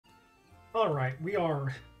Alright,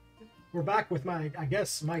 we're back with I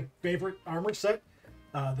guess, my favorite armor set,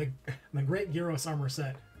 the Great Gyros armor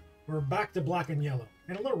set. We're back to black and yellow,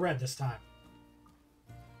 and a little red this time.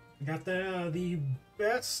 Got the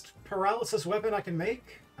best paralysis weapon I can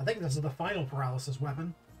make. I think this is the final paralysis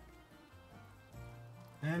weapon.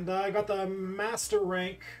 And I got the master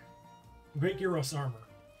rank Great Gyros armor.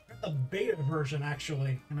 Got the beta version,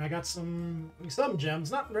 actually, and I got some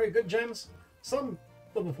gems, not very good gems, some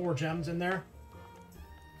level 4 gems in there.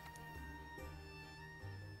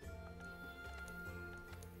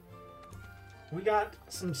 We got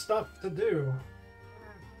some stuff to do.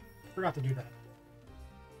 Forgot to do that.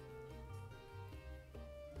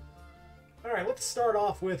 Alright, let's start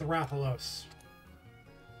off with Rathalos.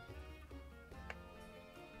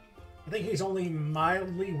 I think he's only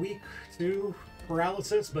mildly weak to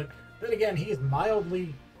paralysis, but then again, he's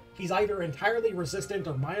either entirely resistant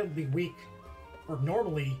or mildly weak, or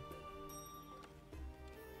normally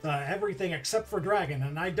everything except for dragon,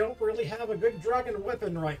 and I don't really have a good dragon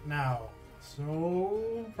weapon right now.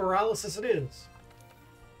 So, paralysis it is.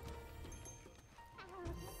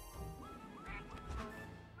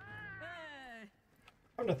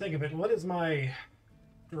 Come to think of it, what is my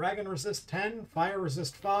dragon resist 10? Fire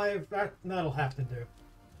resist 5? That'll have to do.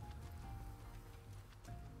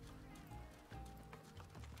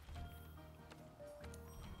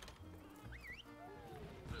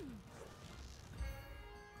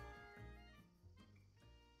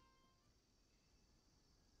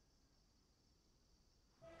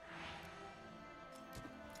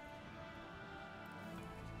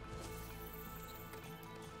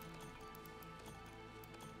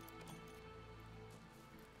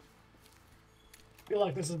 I feel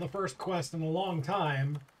like this is the first quest in a long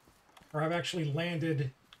time where I've actually landed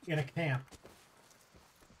in a camp.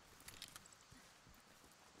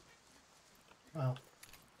 Well,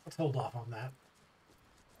 let's hold off on that.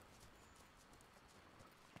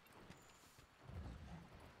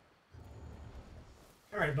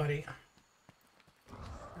 Alright, buddy.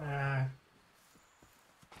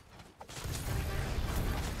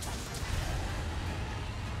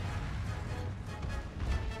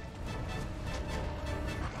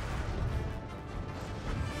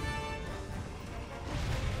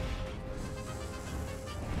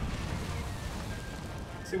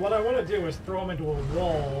 See, what I want to do is throw him into a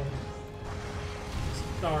wall.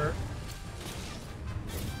 Start.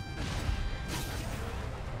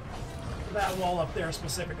 That wall up there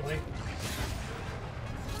specifically.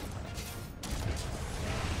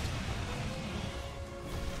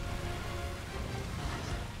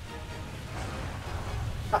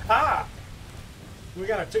 Haha! We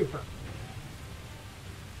got a twofer.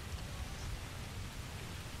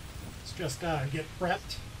 Let's just get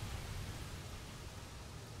prepped.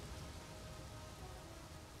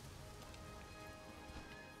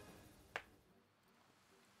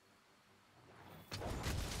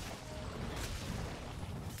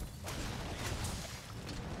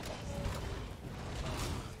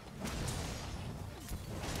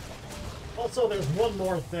 Also, there's one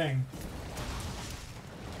more thing.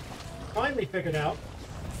 Finally figured out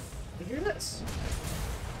to do this.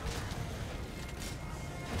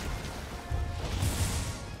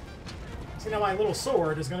 See, now my little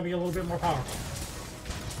sword is going to be a little bit more powerful.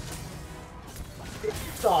 If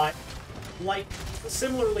you thought, like,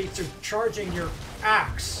 similarly to charging your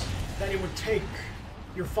axe, that it would take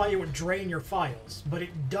your fire, it would drain your files, but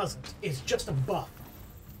it doesn't. It's just a buff.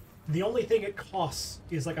 The only thing it costs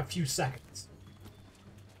is like a few seconds.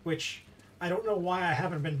 Which, I don't know why I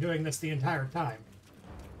haven't been doing this the entire time.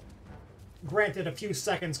 Granted, a few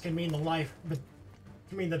seconds can mean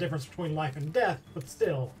the difference between life and death, but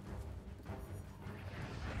still.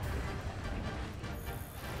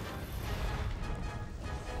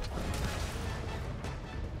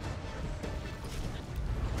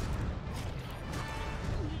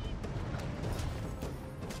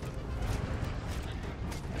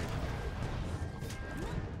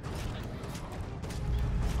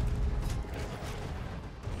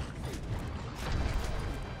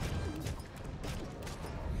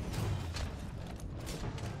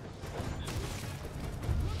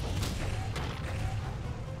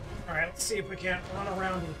 Let's see if we can't run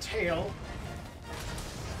around with tail.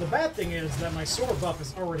 The bad thing is that my sword buff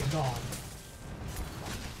is already gone.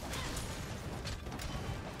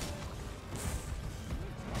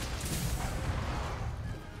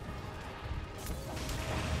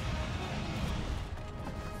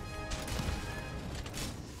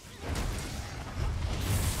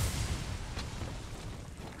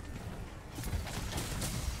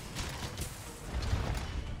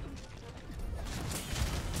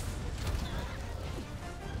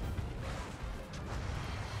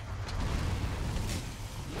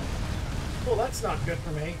 that's not good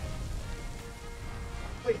for me.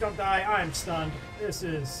 Please don't die. I'm stunned. This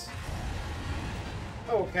is...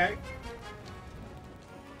 okay.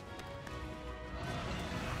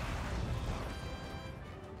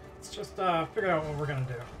 Let's just figure out what we're gonna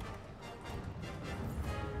do.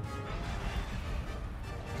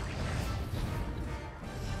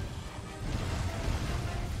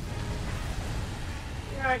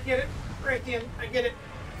 Yeah, I get it. Raytheon, I get it.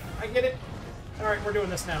 I get it. Alright, we're doing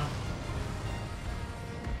this now.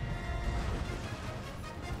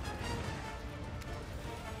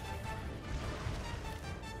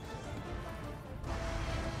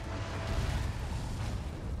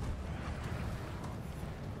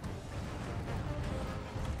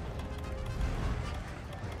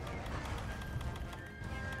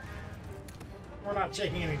 We're not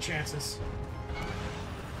taking any chances.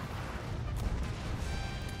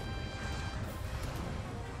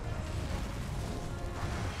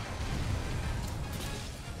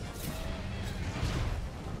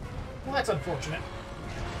 Well, that's unfortunate.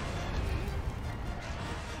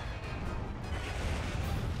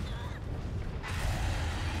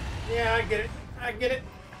 Yeah, I get it. I get it.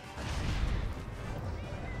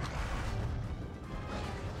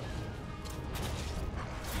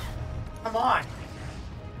 Come on.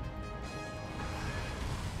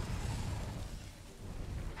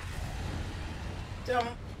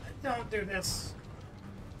 Don't do this.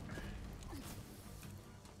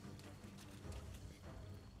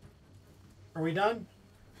 Are we done?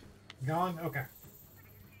 Gone? Okay.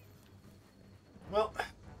 Well,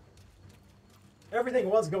 everything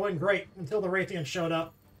was going great until the Raytheon showed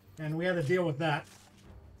up, and we had to deal with that.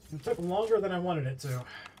 It took longer than I wanted it to.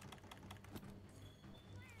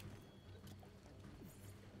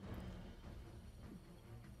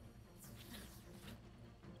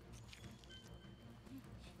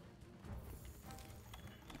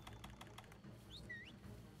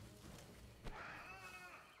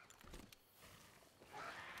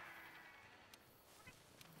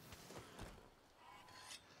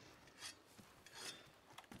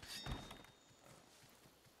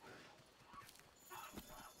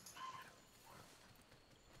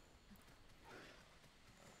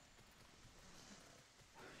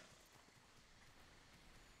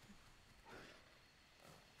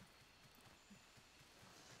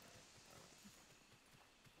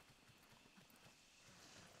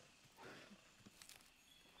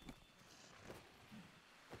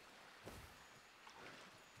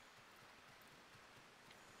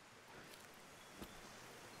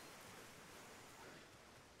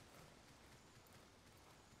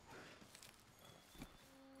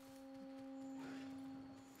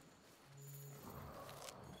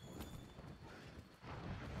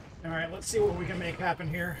 Alright, let's see what we can make happen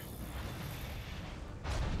here.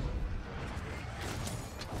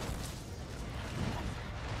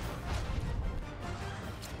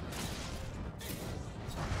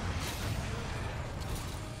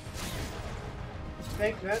 I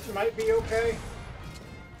think that might be okay.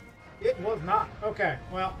 It was not. Okay,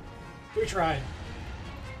 well, we tried.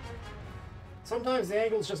 Sometimes the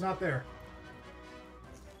angle's just not there.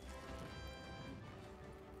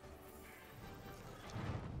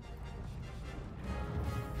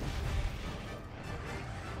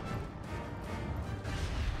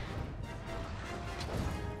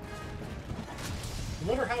 I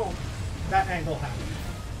wonder how that angle happened.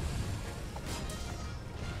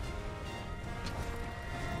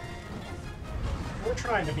 We're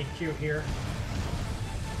trying to be cute here.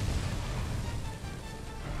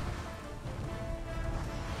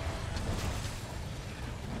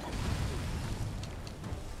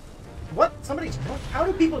 What? Somebody's... How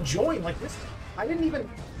do people join like this? I didn't even...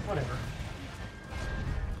 Whatever.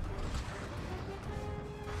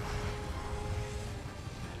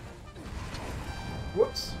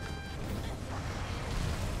 Whoops.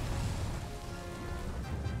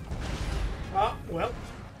 Well.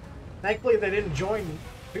 Thankfully they didn't join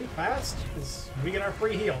too fast, because we get our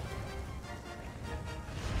free heal.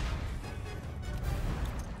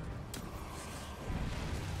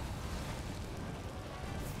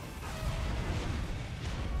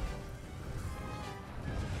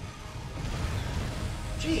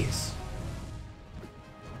 Jeez.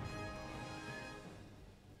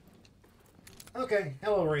 Okay,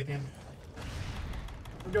 hello Raytheon.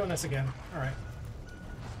 We're doing this again. Alright.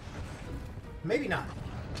 Maybe not.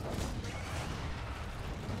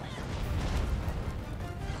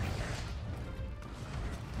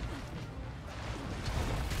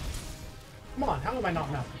 Come on, how am I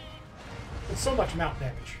not mounting? With so much mount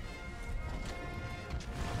damage.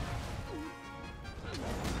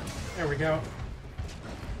 There we go.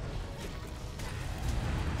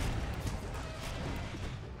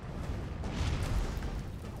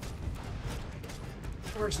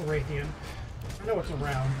 Where's the Raytheon? I know it's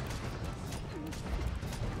around.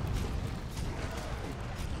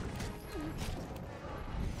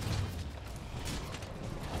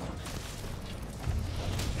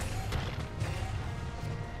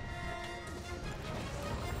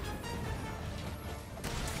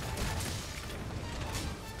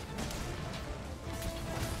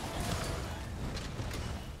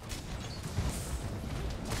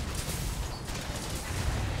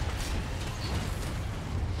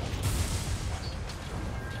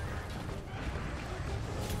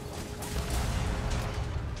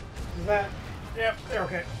 That. Yep, they're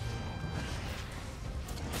okay.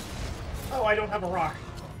 Oh, I don't have a rock.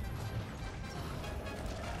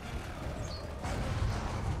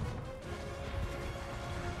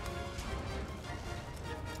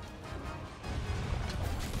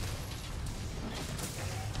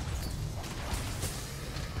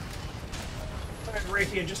 Alright,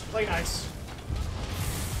 Raytheon, just play nice.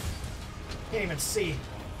 Can't even see.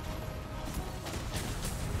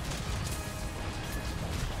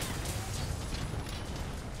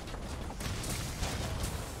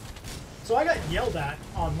 So I got yelled at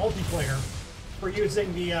on multiplayer for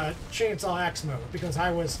using the chainsaw axe mode because I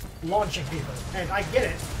was launching people. And I get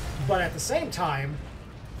it, but at the same time,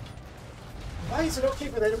 why is it okay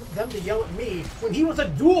for them to yell at me when he was a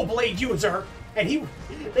dual blade user and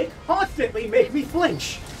they constantly make me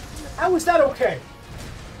flinch? How is that okay?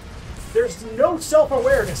 There's no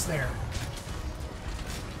self-awareness there.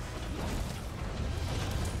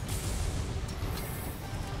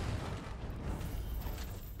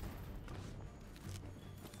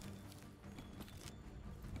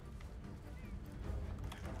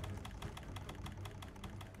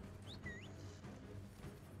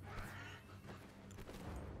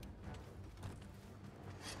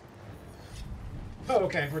 Oh,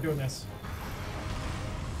 okay, we're doing this.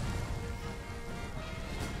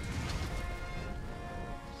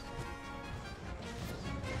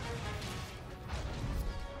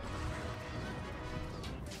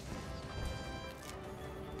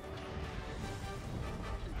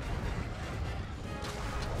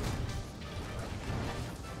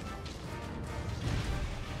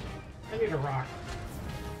 I need a rock.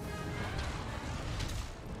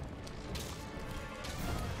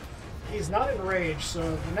 He's not enraged, so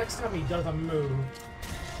the next time he does a move...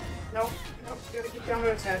 Nope, nope, gotta get down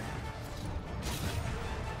to his head.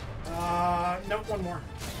 Nope, one more.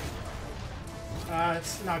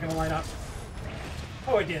 It's not gonna light up.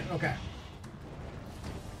 Oh, it did, okay.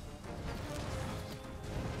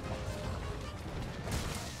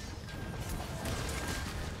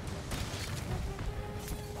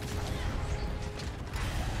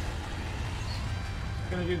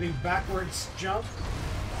 Gonna do the backwards jump.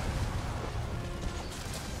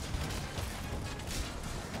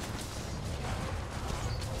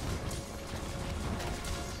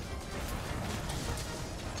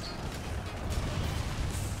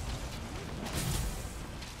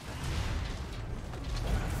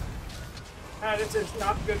 This is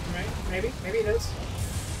not good for me. Maybe it is.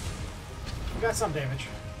 We got some damage.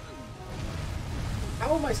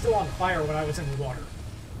 How am I still on fire when I was in the water?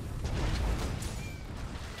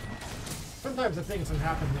 Sometimes the things that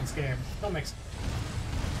happen in this game don't make sense.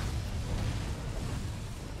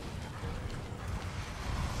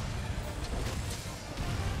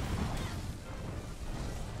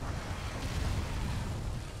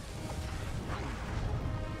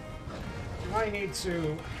 I need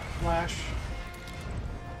to flash.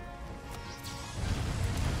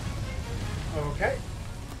 Okay.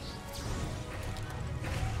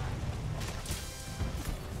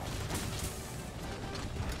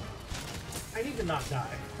 I need to not die.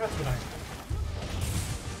 That's what I need.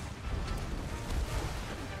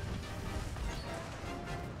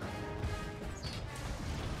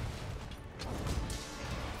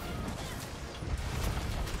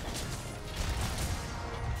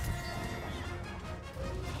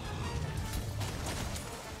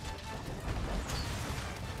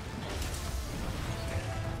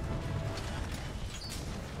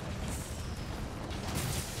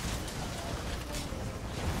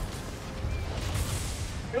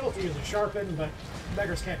 Able to use a sharpen, but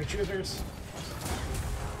beggars can't be choosers.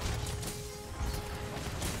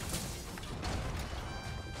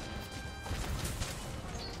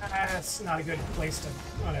 That's not a good place to...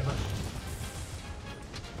 whatever.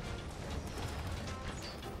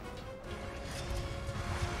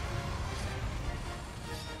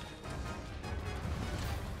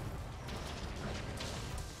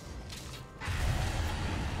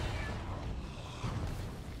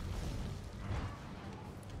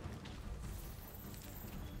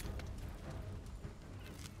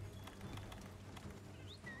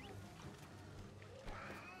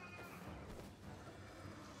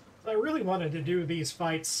 I really wanted to do these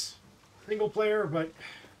fights single player, but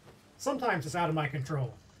sometimes it's out of my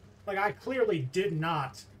control. Like, I clearly did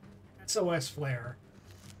not SOS flare.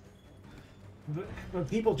 But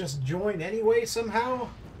people just join anyway somehow?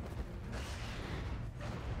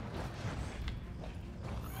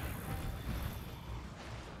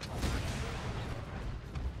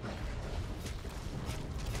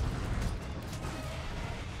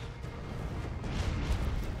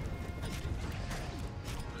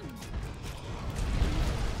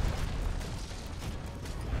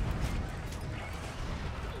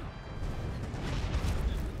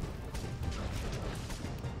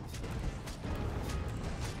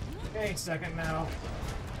 Wait a second now.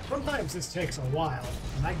 Sometimes this takes a while,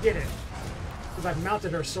 and I get it, because I've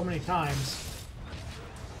mounted her so many times.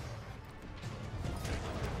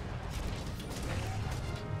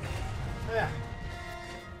 Yeah.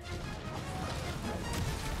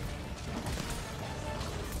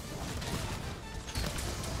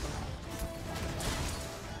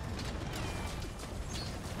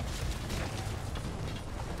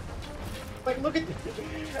 Like, look at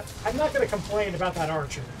I'm not going to complain about that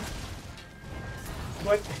archer.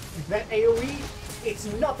 But that AoE,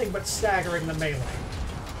 it's nothing but staggering the melee.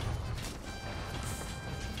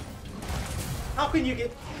 How can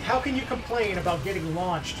you complain about getting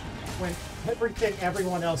launched when everything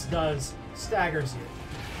everyone else does staggers you?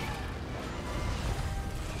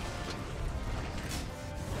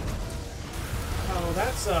 Oh,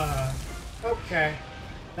 that's okay.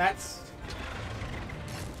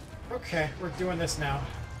 Okay, we're doing this now.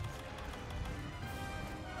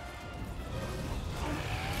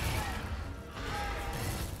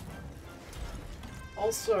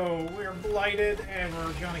 Also, we're blighted and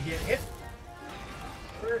we're gonna get hit.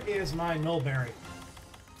 Where is my mulberry?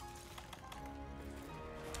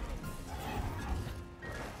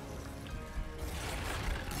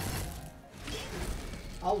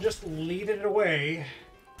 I'll just lead it away.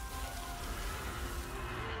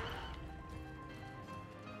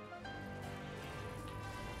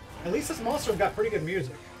 At least this monster got pretty good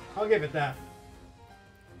music. I'll give it that.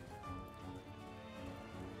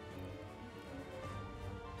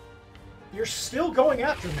 You're still going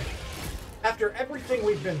after me. After everything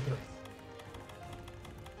we've been through.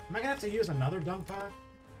 Am I gonna have to use another dung pod?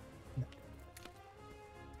 No.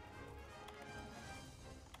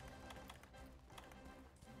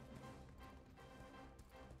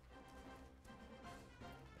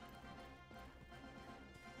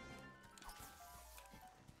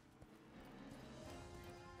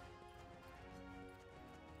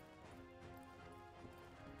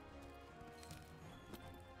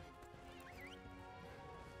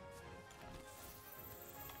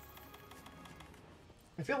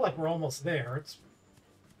 I feel like we're almost there. It's...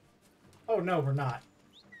 Oh, no, we're not.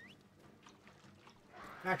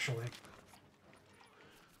 Actually.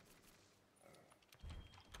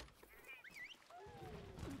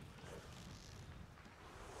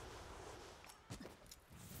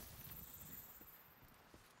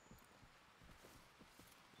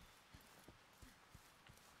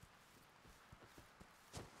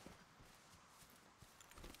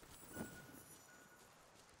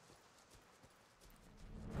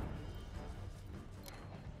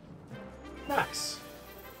 Nice.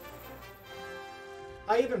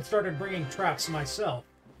 I even started bringing traps myself,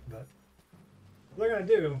 but what they're gonna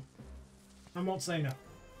do, I won't say no.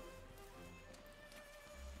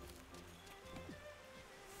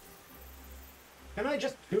 Can I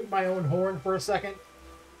just toot my own horn for a second?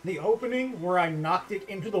 The opening where I knocked it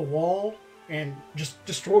into the wall and just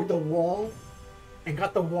destroyed the wall and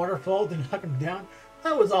got the waterfall to knock him down,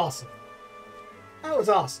 that was awesome. That was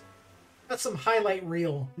awesome. That's some highlight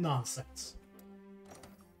reel nonsense.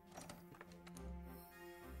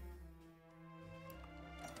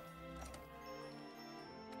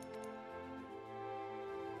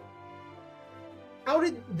 How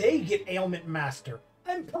did they get Ailment Master?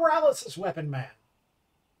 I'm Paralysis Weapon Man.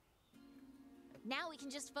 Now we can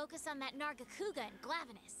just focus on that Nargacuga and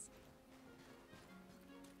Glavenus.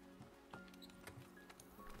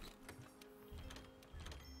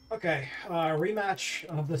 Okay, rematch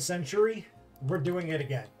of the century. We're doing it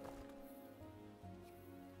again.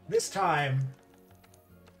 This time,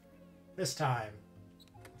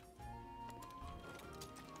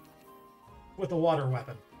 with a water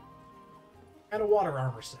weapon. And a water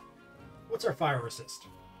armor set. What's our fire resist?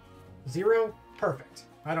 0? Perfect.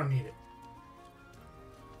 I don't need it.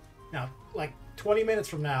 Now, like 20 minutes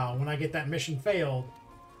from now, when I get that mission failed,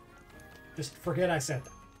 just forget I said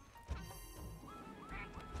that.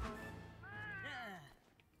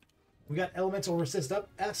 We got elemental resist up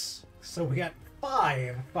S, so we got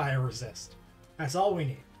 5 fire resist. That's all we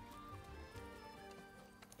need.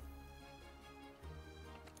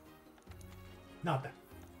 Not that.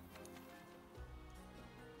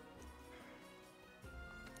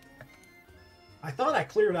 I thought I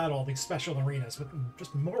cleared out all these special arenas, but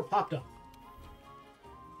just more popped up.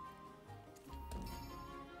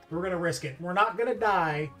 We're gonna risk it. We're not gonna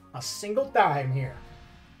die a single time here.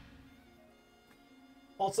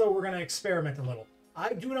 Also, we're gonna experiment a little.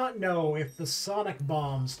 I do not know if the sonic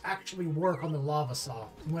bombs actually work on the lava saw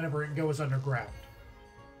whenever it goes underground.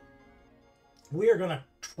 We are gonna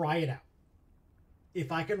try it out.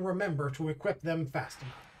 If I can remember to equip them fast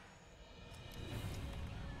enough.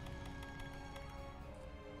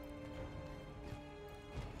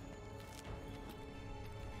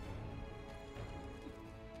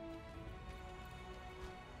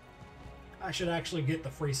 I should actually get the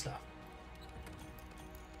free stuff.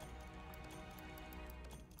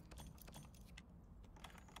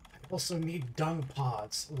 I also need dung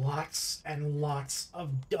pods. Lots and lots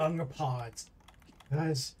of dung pods.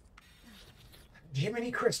 Guys,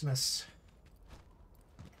 Jiminy Christmas.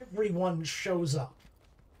 Everyone shows up.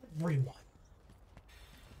 Everyone.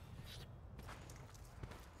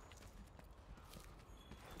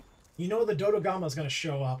 You know the Dodogama's gonna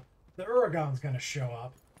show up. The Uragan's gonna show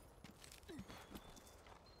up.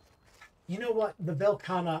 You know what? The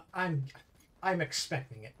Velkhana, I'm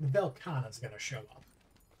expecting it. The Velkhana's gonna show up.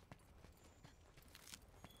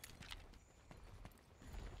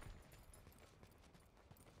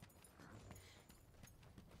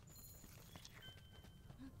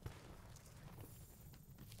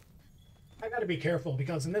 I gotta be careful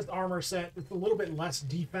because in this armor set, it's a little bit less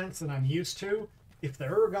defense than I'm used to. If the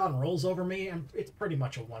Uragan rolls over me, it's pretty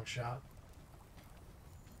much a one-shot.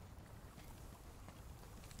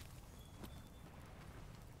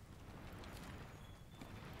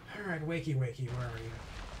 Alright, Wakey, where are you?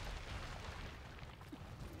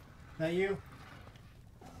 That you?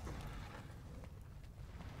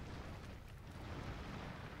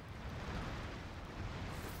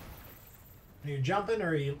 Are you jumping or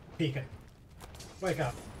are you peeking? Wake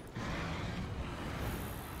up.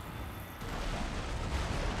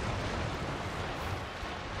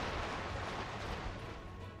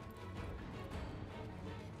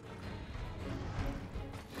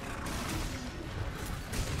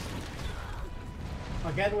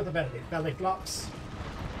 Again with the belly flops.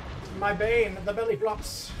 My bane, the belly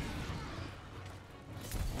flops.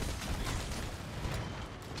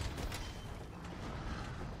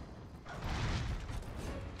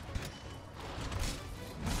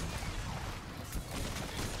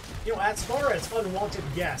 You know, as far as unwanted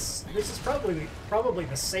guests, this is probably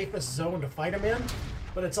the safest zone to fight him in,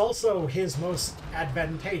 but it's also his most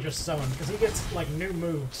advantageous zone because he gets like new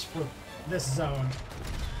moves for this zone.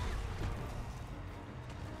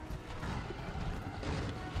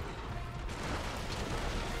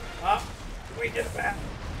 Ah, we did it bad.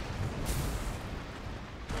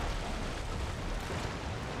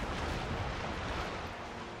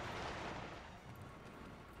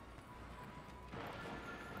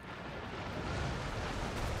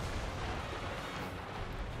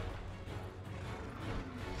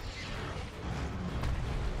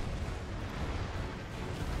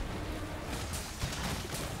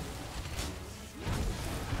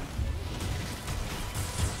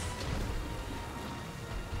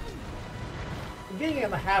 Being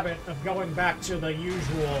in the habit of going back to the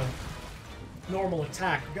usual normal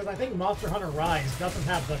attack, because I think Monster Hunter Rise doesn't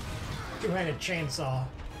have the two-handed chainsaw,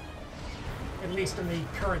 at least in the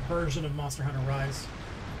current version of Monster Hunter Rise.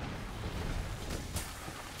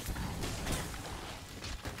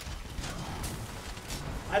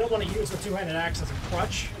 I don't want to use the two-handed axe as a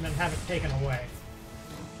crutch and then have it taken away.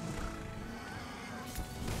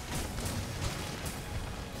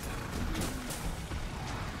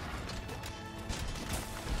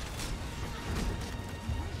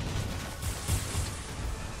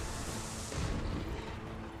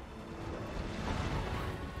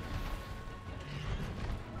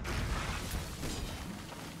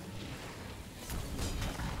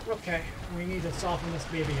 Okay, we need to soften this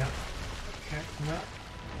baby up. Okay, no.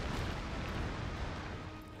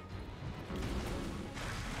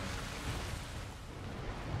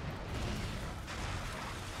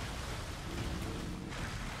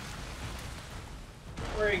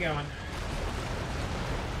 Where are you going?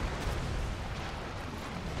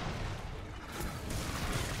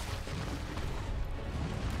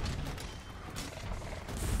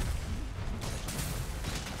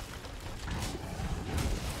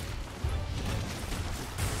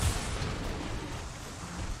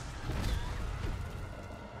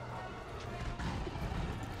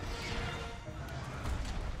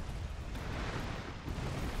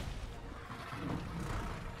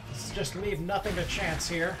 Just leave nothing to chance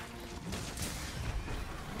here.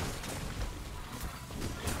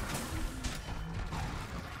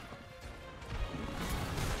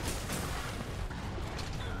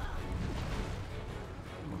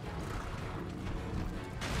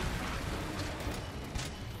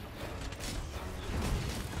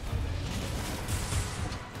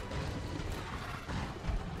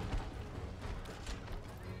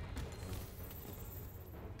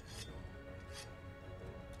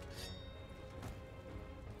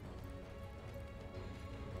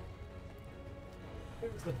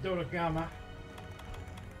 There's the Dodogama.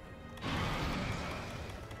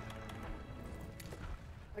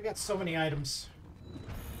 I got so many items.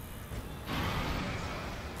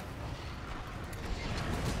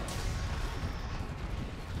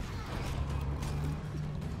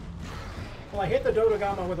 Well, I hit the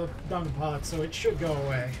Dodogama with a dung pot, so it should go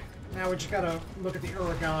away. Now we just gotta look at the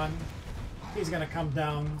Uragan. He's gonna come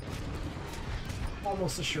down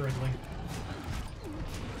almost assuredly.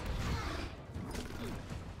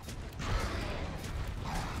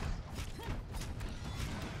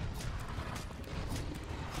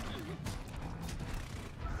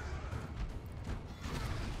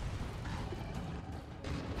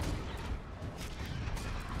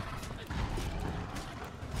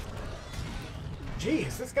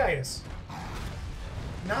 Jeez, this guy is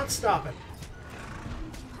not stopping.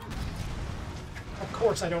 Of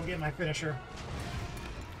course I don't get my finisher.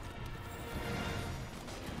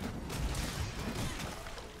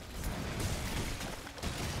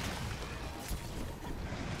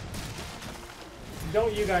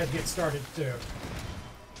 Don't you guys get started too.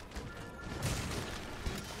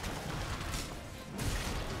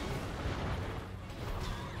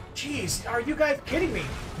 Jeez, are you guys kidding me?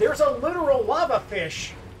 There's a literal lava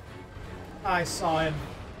fish. I saw him.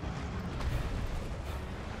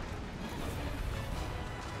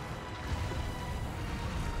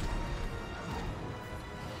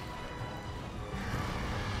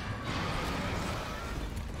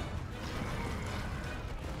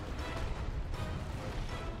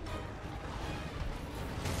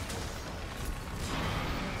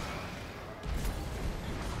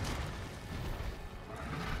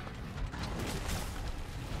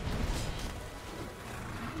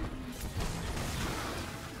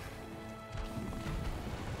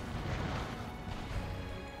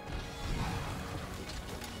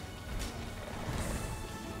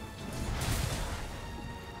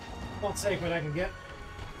 Won't take what I can get.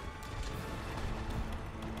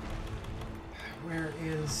 Where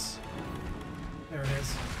is... There it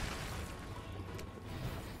is.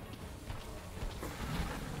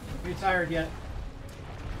 Are you tired yet?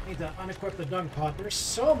 Need to unequip the dung pot. There's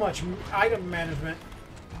so much item management.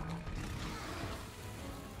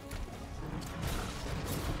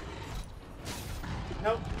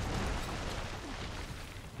 Nope.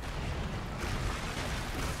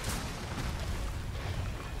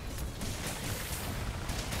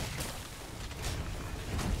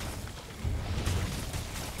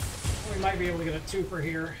 Might be able to get a twofer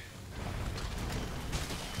here.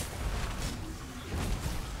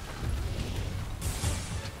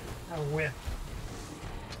 A whiff.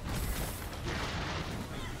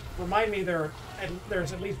 Remind me there's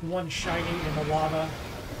at least one shiny in the lava.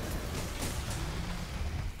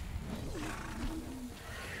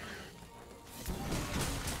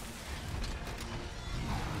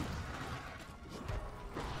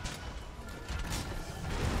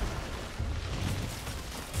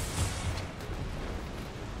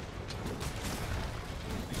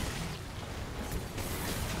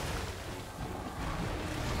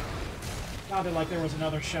 Sounded like there was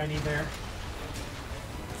another shiny there.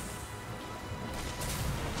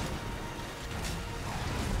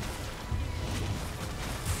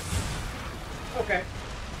 Okay.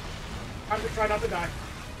 I'm gonna try not to die.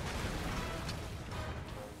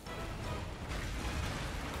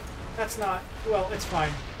 That's not... Well, it's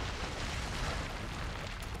fine.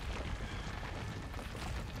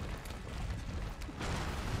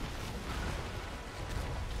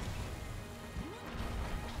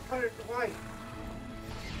 Why?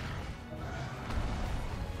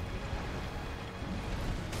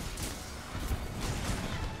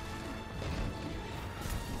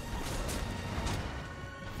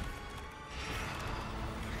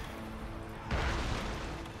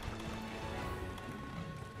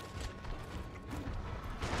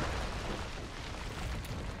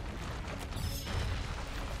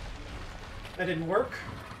 That didn't work?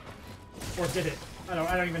 Or did it? I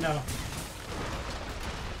don't even know.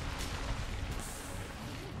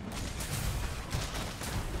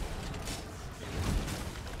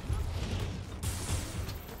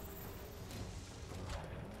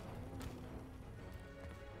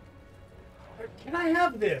 Can I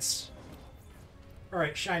have this?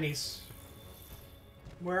 Alright, shinies.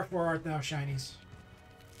 Wherefore art thou, shinies?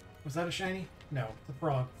 Was that a shiny? No, the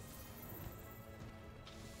frog.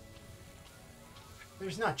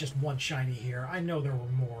 There's not just one shiny here. I know there were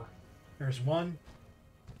more. There's one.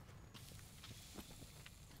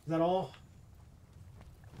 Is that all?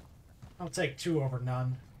 I'll take two over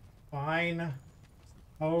none. Fine.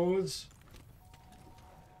 Hose.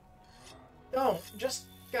 Don't. Just,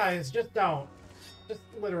 guys, just don't. Just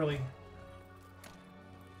literally.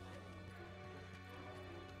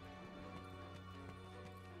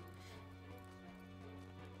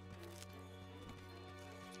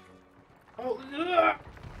 Oh, ugh.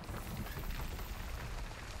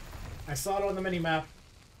 I saw it on the mini-map.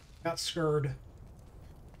 Got scared.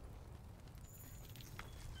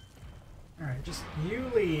 Alright, just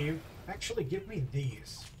you leave. Actually, give me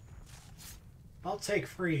these. I'll take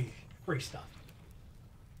free stuff.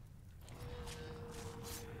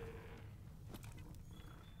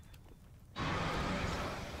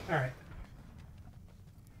 Alright.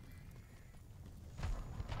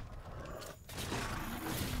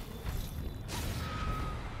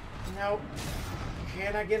 Nope.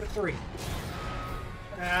 Can I get a 3?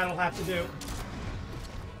 That'll have to do.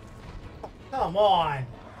 Come on!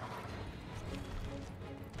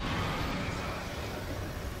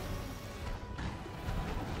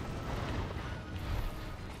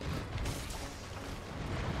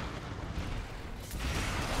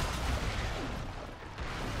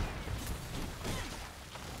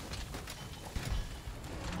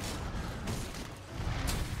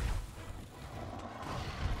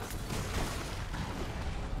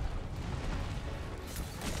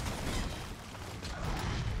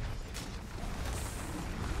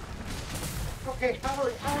 Okay, how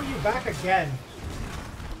are you back again?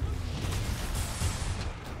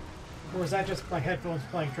 Or is that just my headphones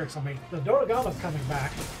playing tricks on me? The Dodogama's coming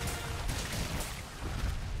back.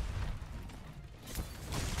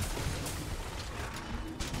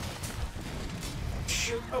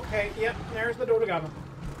 Shoot, okay, yep, there's the Dodogama.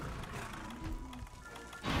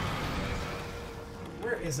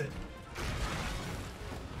 Where is it?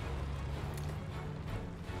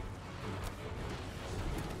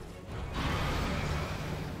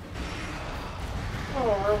 Oh,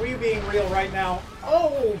 are we being real right now?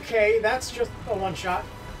 Oh, okay, that's just a one-shot.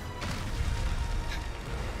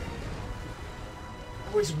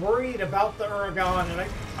 I was worried about the Uragan, and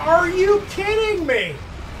Are you kidding me?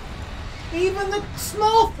 Even the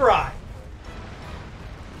small fry!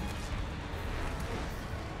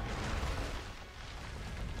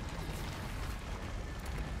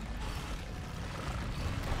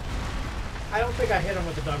 I don't think I hit him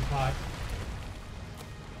with the Doug Pod.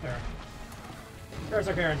 There. There's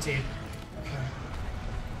our guaranteed. Okay.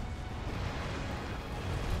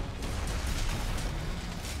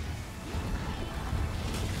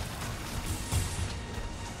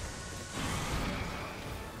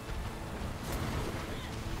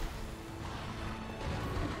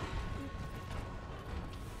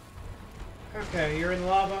 Okay, you're in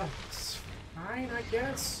lava. It's fine, I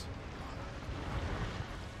guess.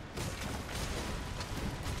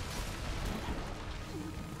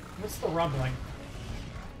 What's the rumbling?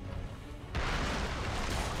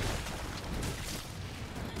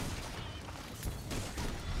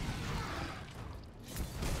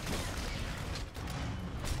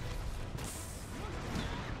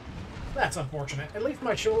 That's unfortunate. At least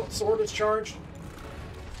my sword is charged.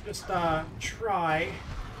 Just, try.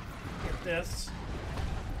 Get this.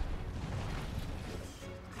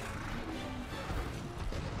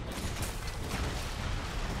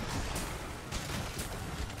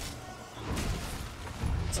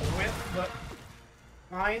 It's a whip, but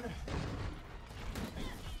fine.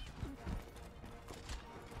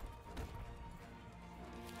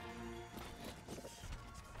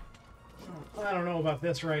 Oh, I don't know about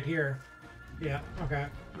this right here. Yeah, okay.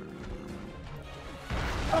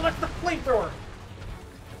 Oh, that's the flamethrower!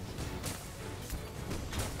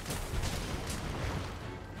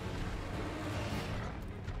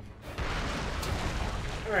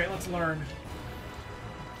 Alright, let's learn.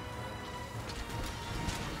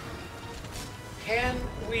 Can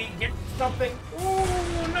we get something?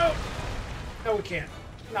 Oh, no! No, we can't.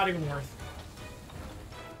 Not even worth.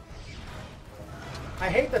 I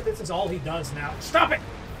hate that this is all he does now. Stop it!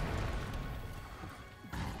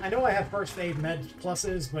 I know I have first aid med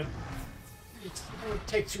pluses, but it would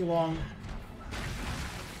take too long.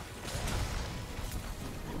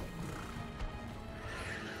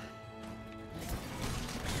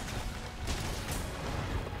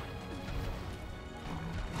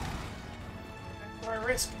 Why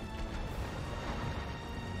risk?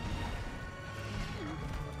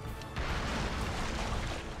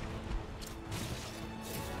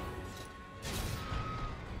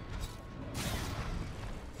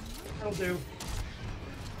 That'll do.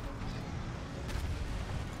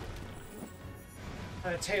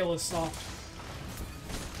 That tail is soft.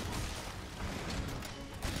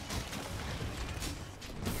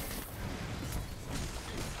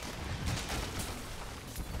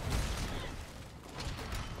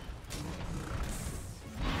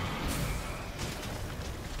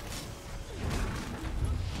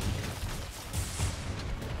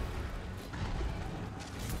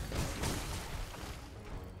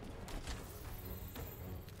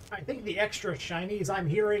 I think the extra shinies I'm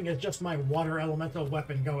hearing is just my water elemental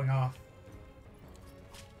weapon going off.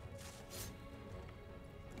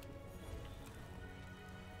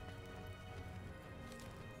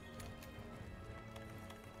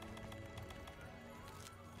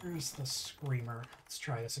 Where's the screamer? Let's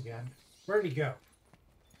try this again. Where'd he go?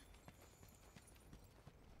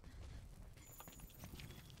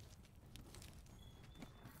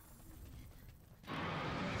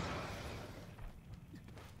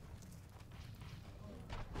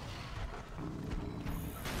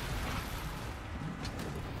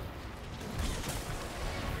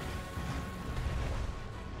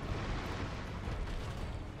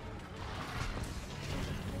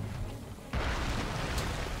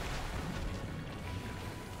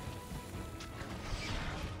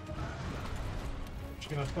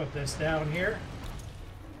 Gonna put this down here.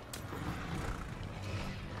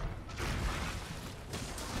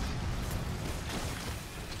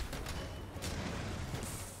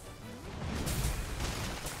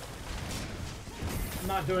 I'm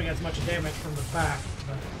not doing as much damage from the back,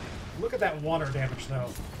 but look at that water damage though.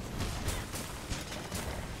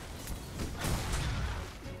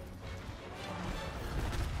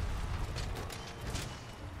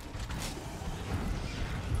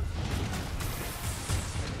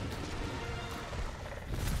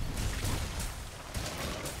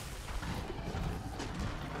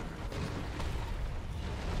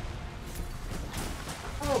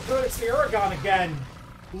 Oh, good, it's the Uragon again.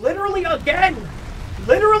 Literally again!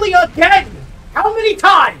 Literally again! How many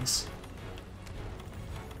times?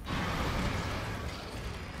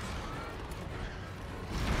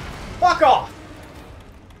 Fuck off!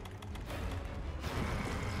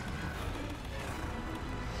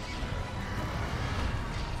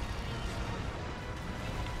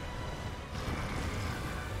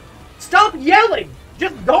 Stop yelling!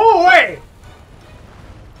 Just go away!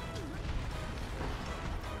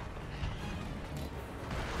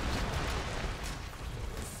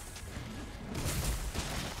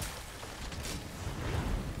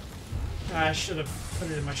 I should have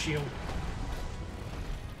put it in my shield.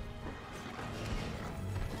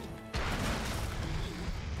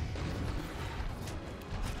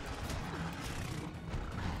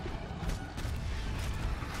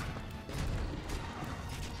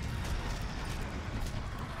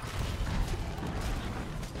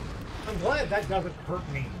 I'm glad that doesn't hurt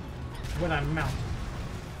me when I'm mounted.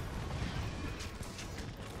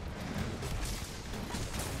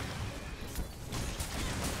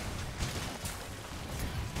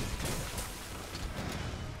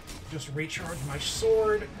 Just recharge my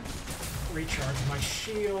sword, recharge my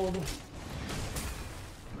shield,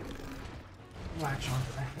 latch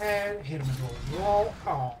onto the head, hit him into a wall.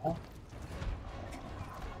 Oh.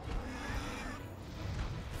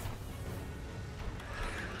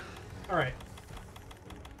 Alright.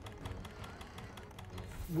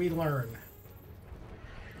 We learn.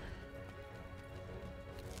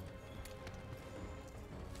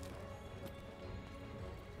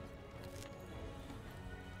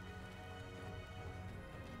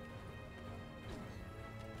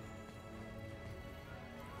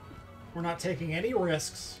 We're not taking any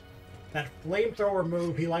risks. That flamethrower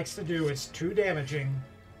move he likes to do is too damaging.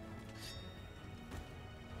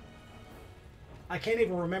 I can't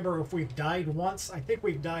even remember if we've died once. I think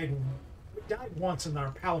we died once and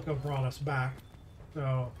our Palico brought us back.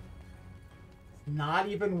 So, not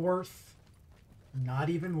even worth. Not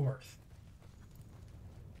even worth.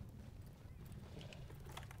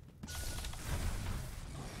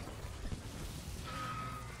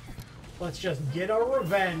 Let's just get our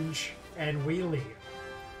revenge and we leave.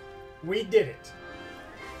 We did it.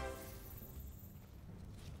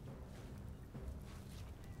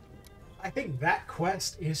 I think that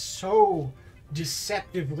quest is so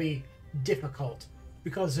deceptively difficult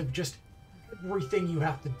because of just everything you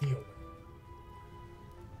have to deal with.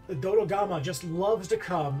 The Dodogama just loves to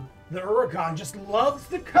come. The Uragon just loves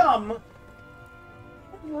to come.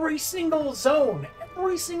 Every single zone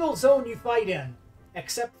you fight in,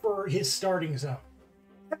 except for his starting zone.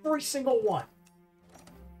 Every single one.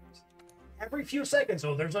 Every few seconds,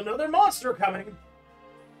 oh, there's another monster coming.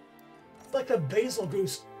 It's like a Basil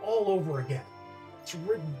Goose all over again. It's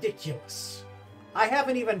ridiculous. I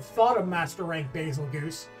haven't even fought a Master Rank Basil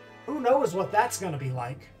Goose. Who knows what that's going to be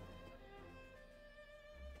like?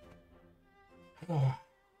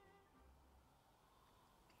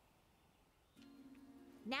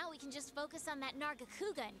 Now we can just focus on that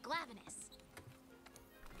Nargacuga and Glavenus.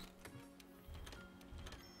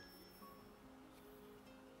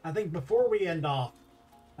 I think before we end off,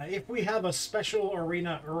 if we have a special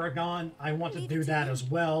arena Uragon, I want to do that as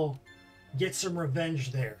well. get some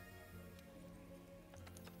revenge there.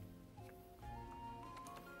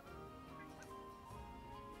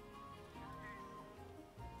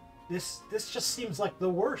 This just seems like the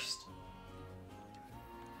worst.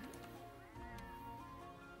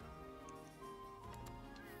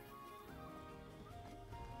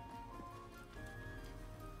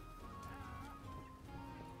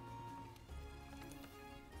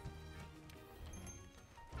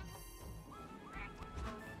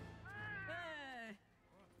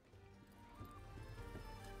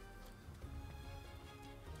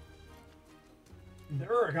 The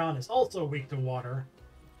Uragan is also weak to water.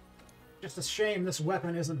 Just a shame this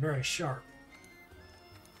weapon isn't very sharp.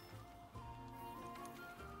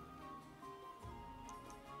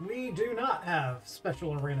 We do not have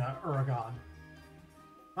Special Arena Uragan.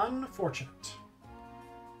 Unfortunate.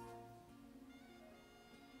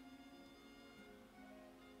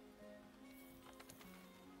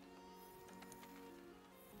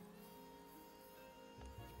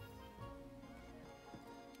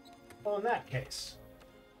 Well, in that case...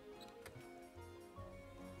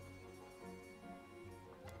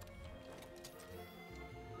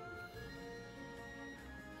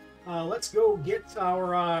 let's go get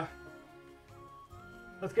our,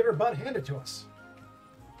 let's get our butt handed to us.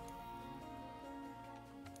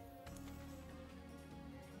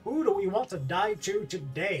 Who do we want to die to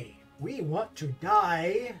today? We want to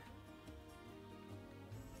die...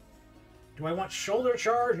 Do I want shoulder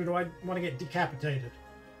charge, or do I want to get decapitated?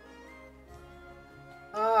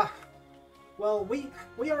 Well,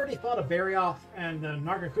 we already fought a Barioth, and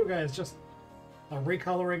Nargacuga is just a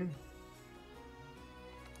recoloring.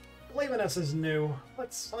 Glavenus is new.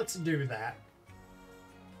 Let's do that.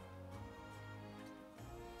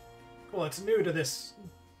 Well, it's new to this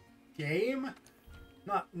game.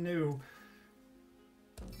 Not new.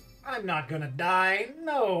 I'm not gonna die.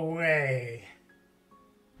 No way.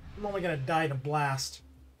 I'm only gonna die to blast.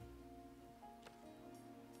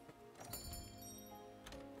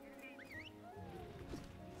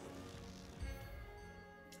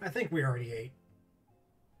 I think we already ate.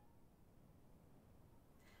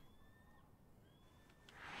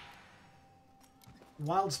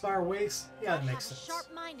 Wildspire Waste? Yeah, that makes sense. Have a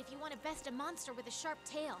sharp mind if you want to best a monster with a sharp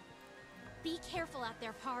tail. Be careful out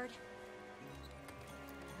there, Pard.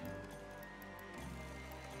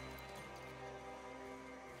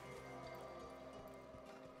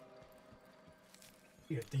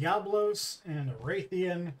 You get Diablos and a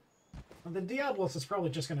Raytheon. Well, the Diablos is probably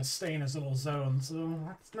just going to stay in his little zone, so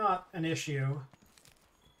that's not an issue.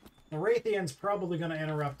 The Raytheon's probably going to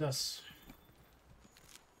interrupt us.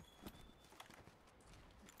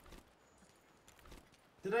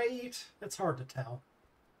 Did I eat? It's hard to tell.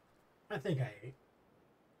 I think I ate.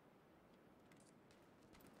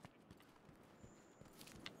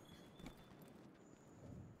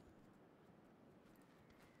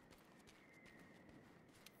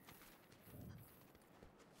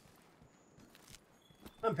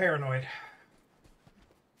 I'm paranoid.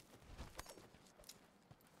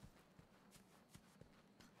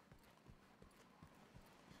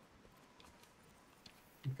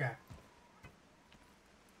 Okay.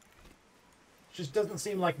 Just doesn't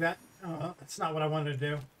seem like that. That's not what I wanted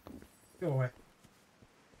to do. Go away.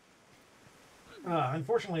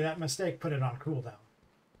 Unfortunately, that mistake put it on cooldown.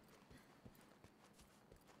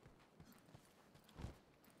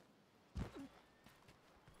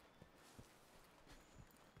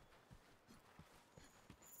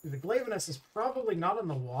 The Glavenus is probably not in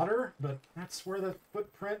the water, but that's where the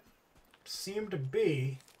footprint seemed to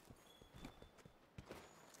be.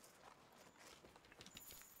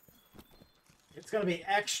 It's going to be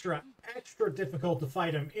extra difficult to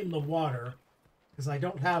fight him in the water, because I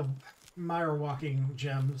don't have mire walking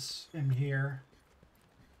gems in here.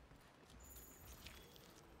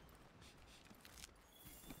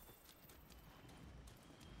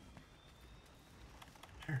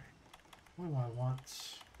 Alright, what do I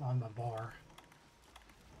want on the bar?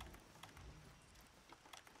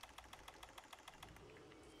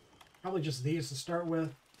 Probably just these to start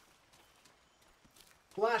with.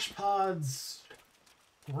 Flash pods,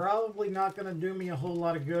 probably not going to do me a whole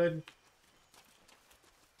lot of good.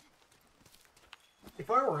 If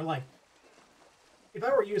I were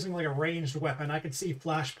using like a ranged weapon, I could see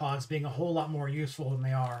flash pods being a whole lot more useful than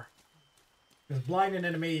they are. Because blind an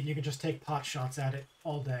enemy and you can just take pot shots at it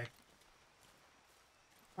all day.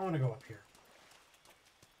 I want to go up here.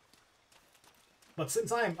 But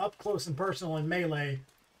since I am up close and personal in melee,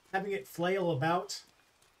 having it flail about,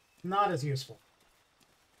 not as useful.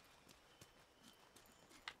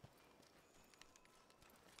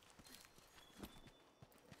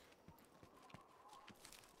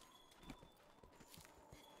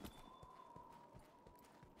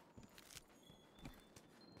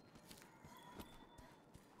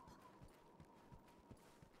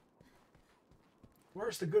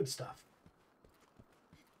 Where's the good stuff?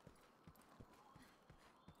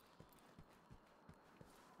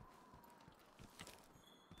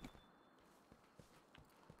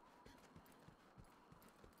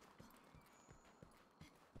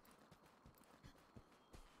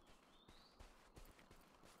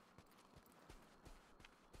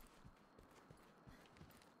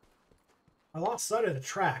 I lost sight of the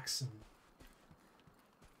tracks and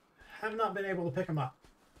have not been able to pick them up.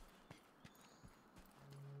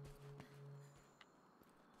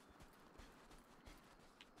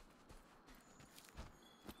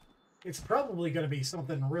 It's probably going to be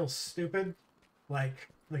something real stupid, like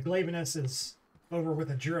the Glavenus is over with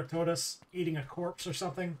a Juratotus eating a corpse or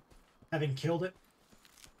something, having killed it.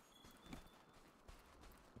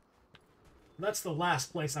 That's the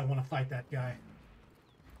last place I want to fight that guy.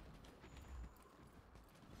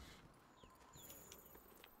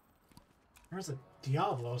 There's a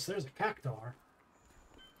Diablos, there's a Cactuar.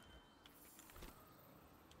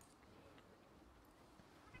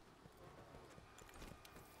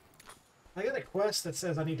 I got a quest that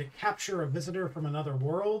says I need to capture a visitor from another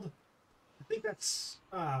world. I think that's,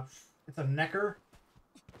 it's a Necker.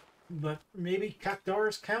 But maybe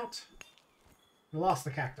Cactuars count? We lost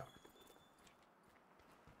the Cactuar.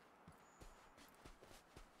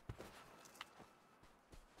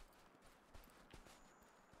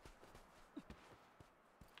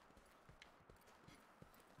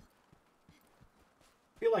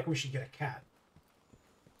 I feel like we should get a cat.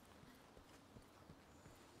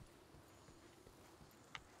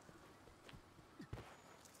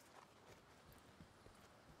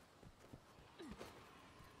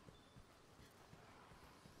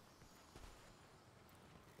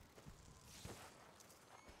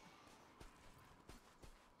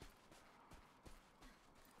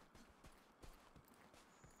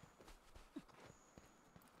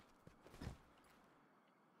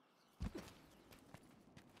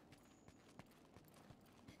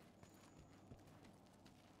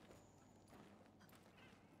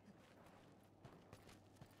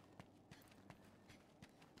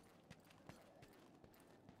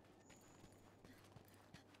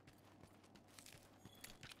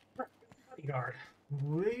 Bodyguard.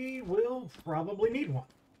 We will probably need one.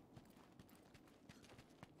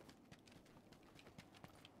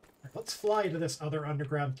 Let's fly to this other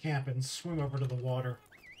underground camp and swim over to the water.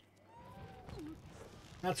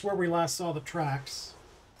 That's where we last saw the tracks.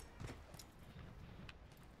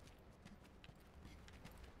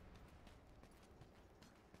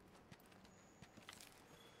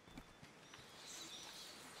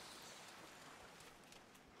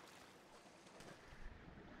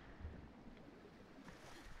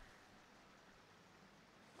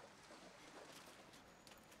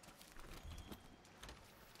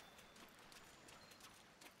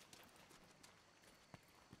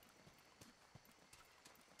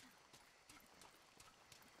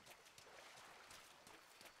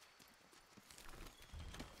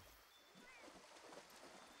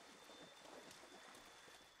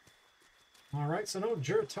 Alright, so no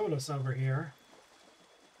Juratotus over here.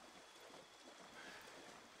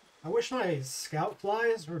 I wish my scout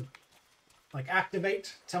flies would, like,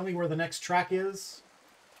 activate, tell me where the next track is.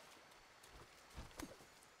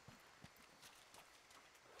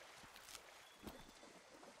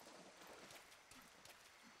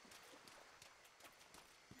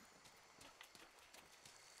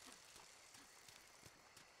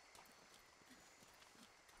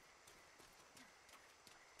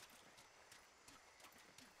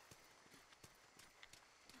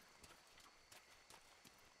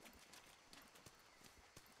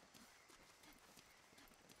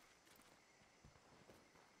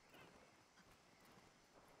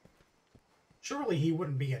 Surely he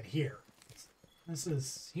wouldn't be in here.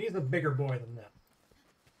 He's a bigger boy than them.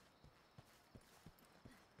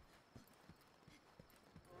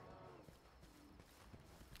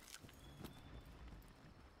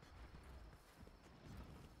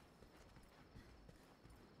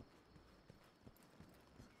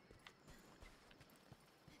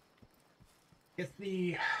 If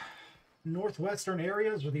the northwestern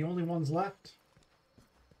areas are the only ones left.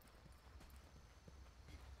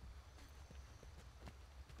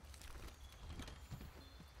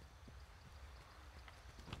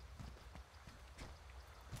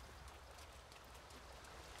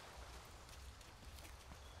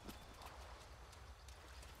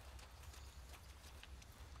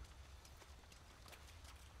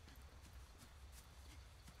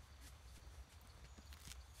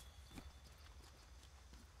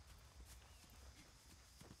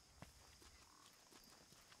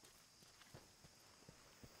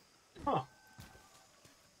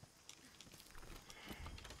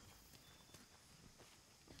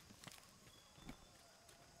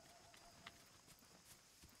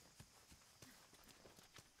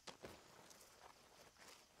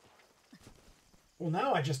 Well,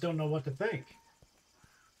 now I just don't know what to think.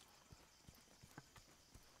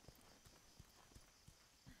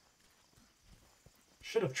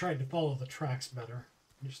 Should have tried to follow the tracks better.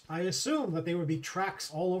 I assume that they would be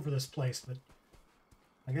tracks all over this place, but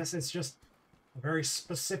I guess it's just a very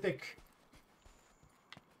specific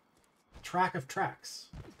track of tracks.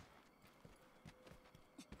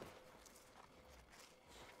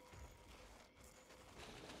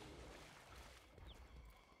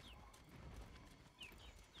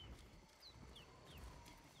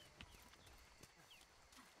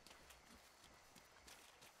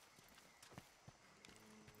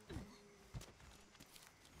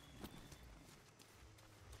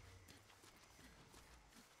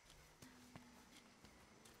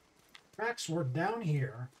 Tracks were down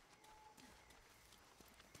here.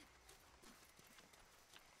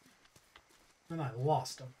 And I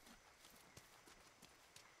lost them.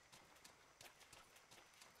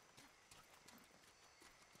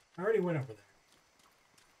 I already went over there.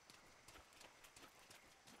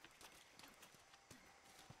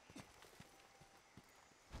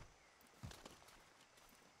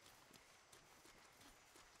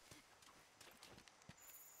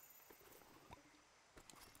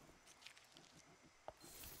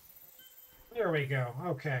 There we go.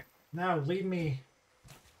 Okay. Now lead me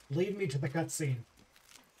to the cutscene.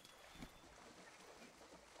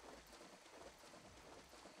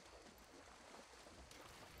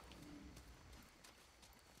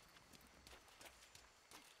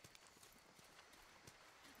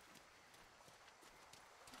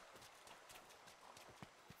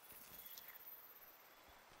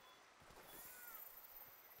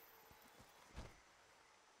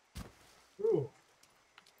 Ooh.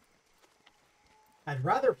 I'd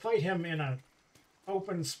rather fight him in an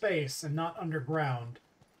open space and not underground.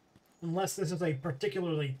 Unless this is a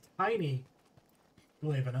particularly tiny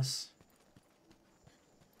Glavenus.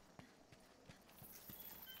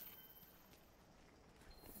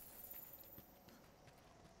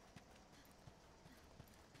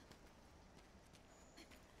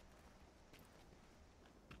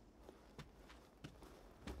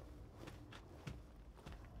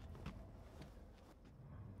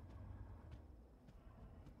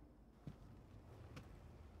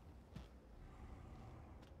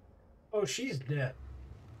 Oh, she's dead.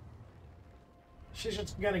 She's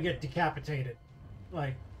just gonna get decapitated.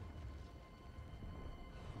 Like...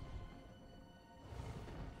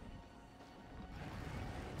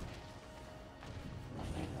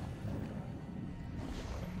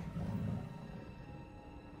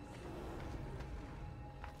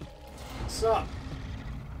 What's up?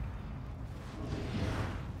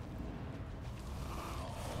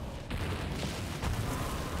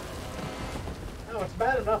 No, it's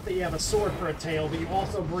bad enough that you have a sword for a tail, but you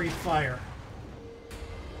also breathe fire.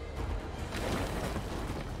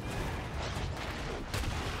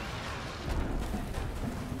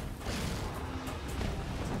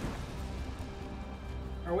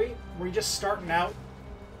 Are we just starting out?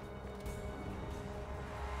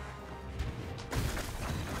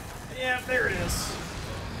 Yeah, there it is.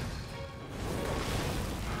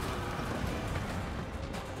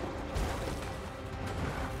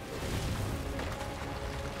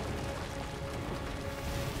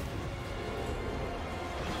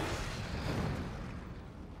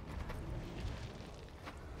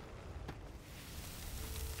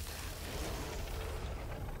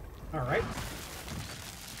 All right.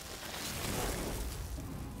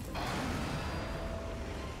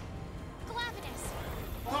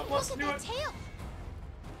 Let's do it. Tail.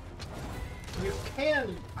 You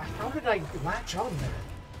can... How did I latch on there?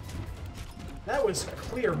 That was a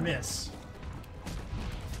clear miss.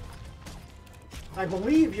 I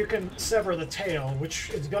believe you can sever the tail,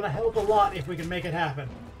 which is going to help a lot if we can make it happen.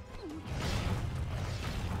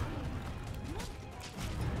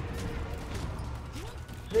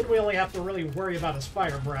 Then we only have to really worry about his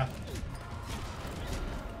fire breath.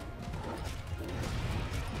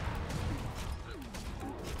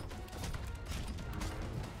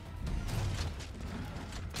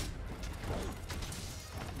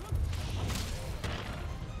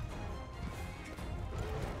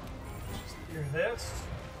 This.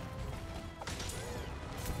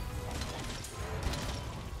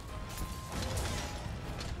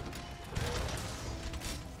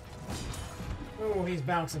 Oh, he's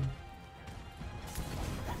bouncing.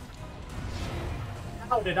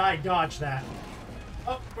 How did I dodge that?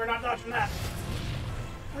 Oh, we're not dodging that.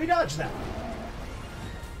 We dodged that.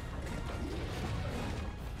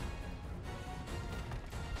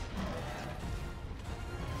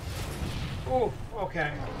 Oh,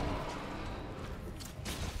 okay.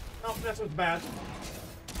 Oh, this was bad.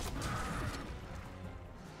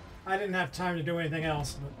 I didn't have time to do anything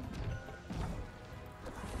else, but...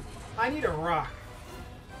 I need a rock.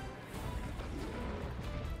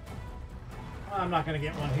 I'm not gonna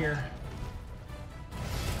get one here.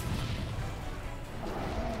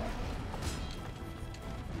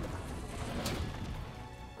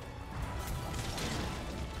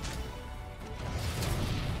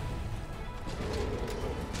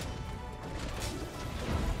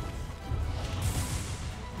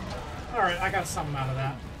 Alright, I got something out of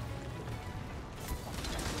that.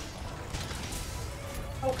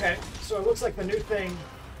 Okay, so it looks like the new thing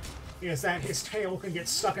is that his tail can get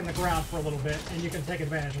stuck in the ground for a little bit, and you can take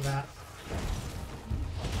advantage of that.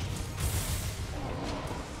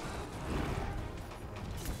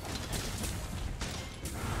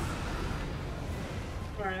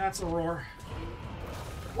 Alright, that's a roar.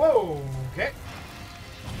 Whoa, okay.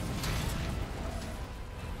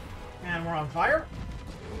 And we're on fire.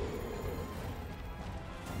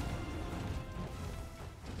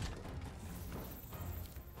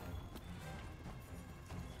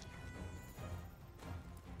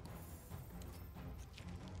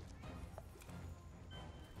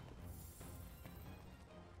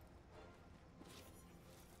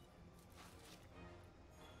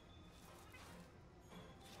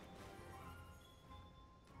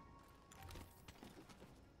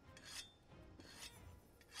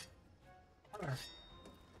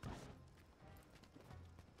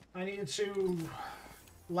 I need to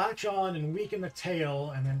latch on and weaken the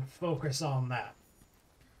tail and then focus on that.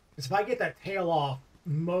 Because if I get that tail off,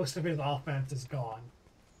 most of his offense is gone.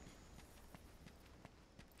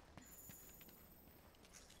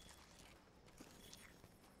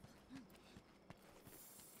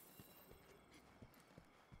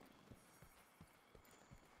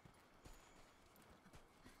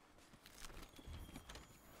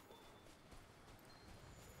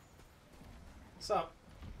 So,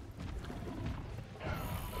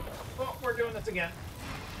 oh, we're doing this again.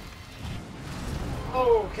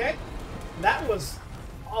 Okay, that was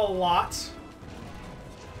a lot.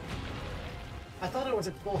 I thought I was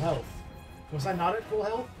at full health. Was I not at full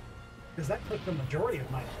health? Because that took the majority of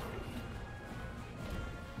my health.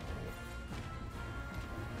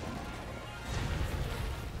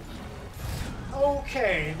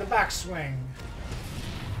 Okay, the backswing.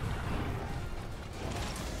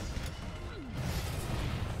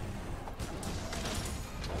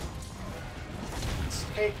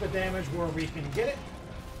 Take the damage where we can get it.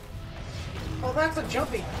 Oh, that's a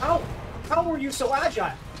jumpy. How were you so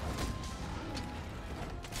agile?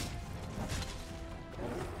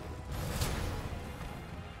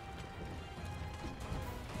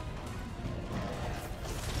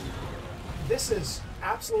 This is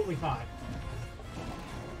absolutely fine.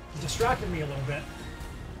 It distracted me a little bit.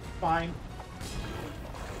 Fine.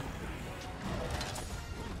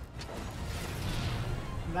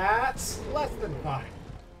 That's less than fine.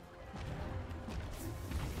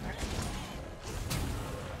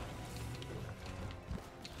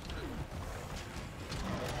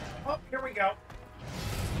 Oh, here we go.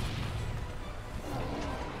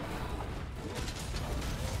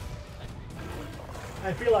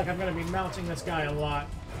 I feel like I'm going to be mounting this guy a lot.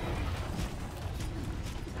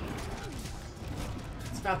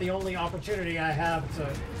 It's not the only opportunity I have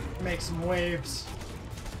to make some waves.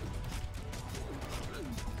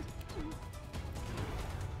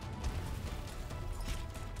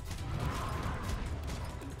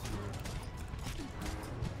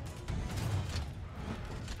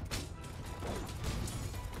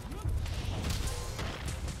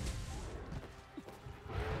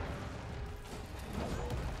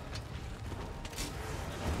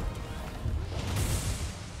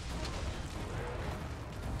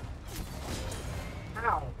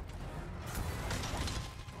 Ow.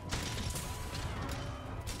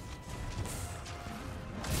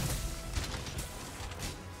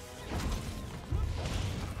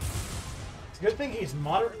 It's a good thing he's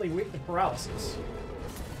moderately weak to paralysis.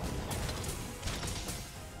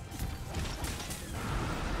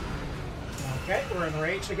 Okay, we're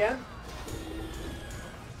enraged again.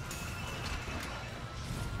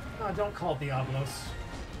 Oh, don't call Diablos.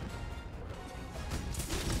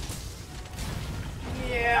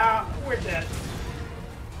 Yeah, we're dead.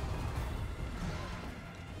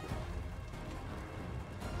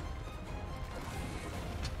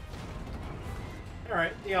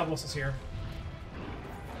 Alright, Diablos is here.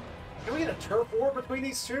 Can we get a turf war between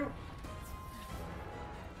these two?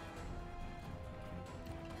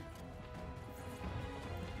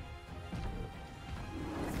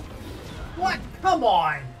 What? Come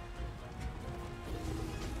on!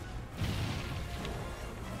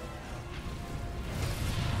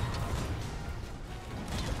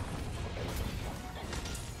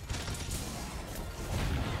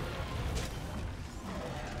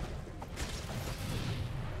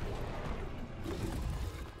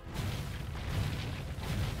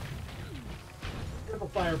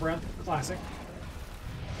 fire breath. Classic.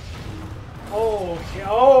 Okay,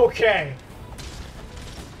 okay.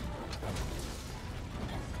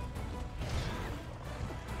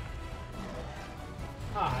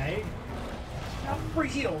 I have free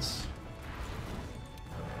heals.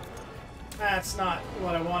 That's not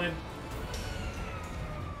what I wanted.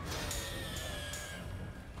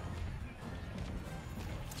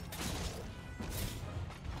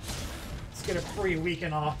 Let's get a free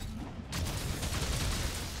weaken off.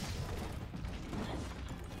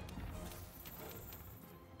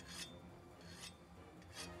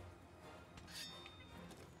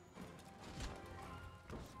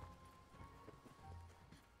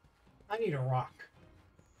 I need a rock.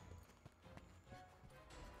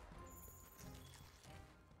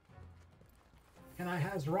 Can I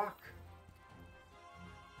has rock?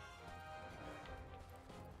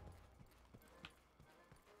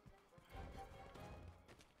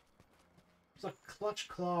 There's a clutch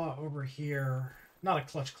claw over here. Not a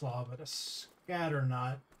clutch claw, but a scatter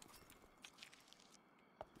nut.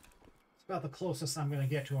 It's about the closest I'm going to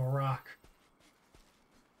get to a rock.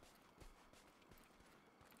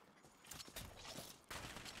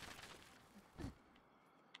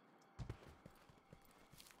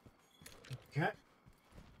 Okay.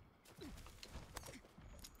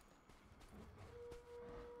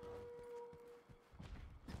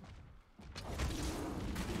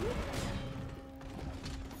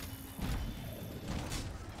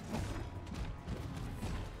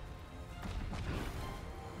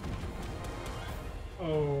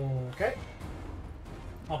 Okay.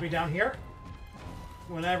 I'll be down here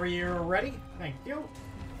whenever you're ready. Thank you.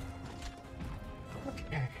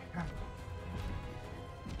 Okay.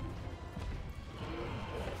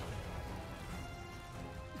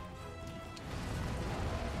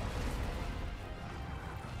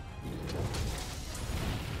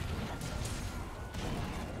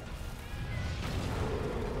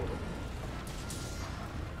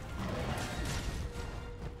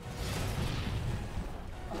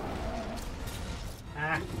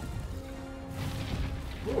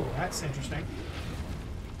 Ooh, that's interesting.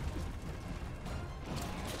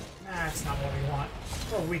 That's not what we want.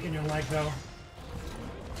 Or weaken your leg, though.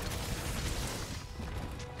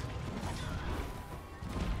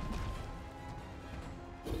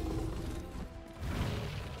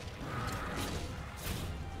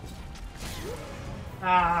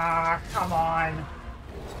 Ah, come on.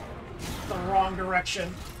 The wrong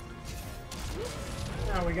direction.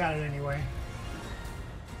 Oh, we got it anyway.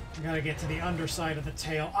 We gotta get to the underside of the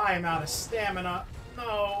tail. I am out of stamina.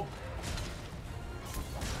 No.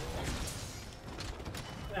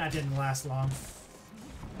 That didn't last long.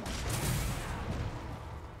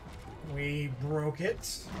 We broke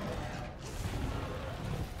it.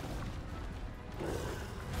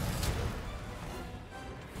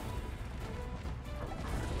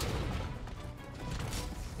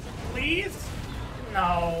 Please?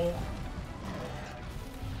 No.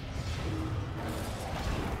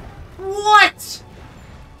 What?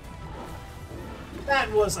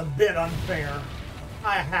 That was a bit unfair,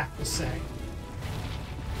 I have to say.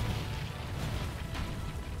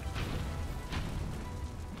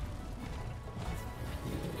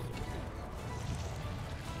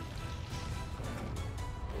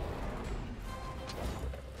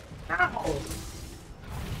 Ow!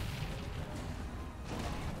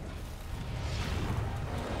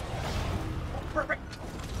 Perfect.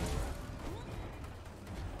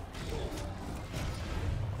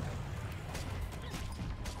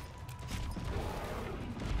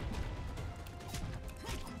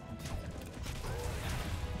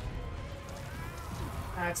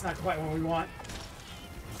 That's not quite what we want.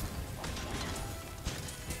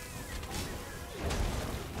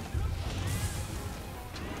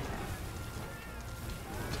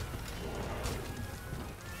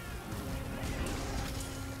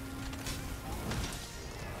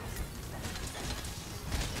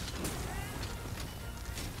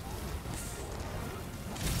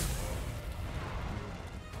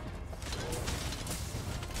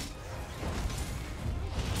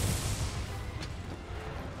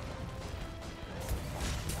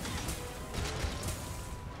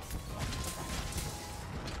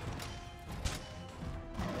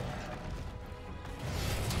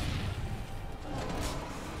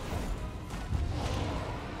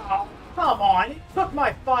 Come on, it took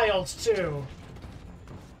my files too.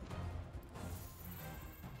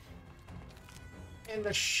 And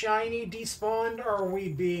the shiny despawned? Are we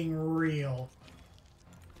being real?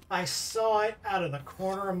 I saw it out of the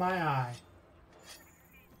corner of my eye.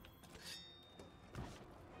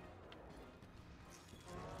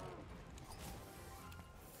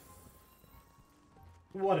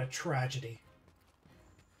 What a tragedy.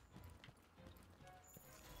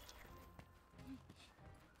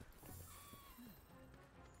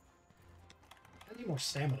 I need more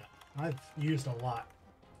stamina. I've used a lot.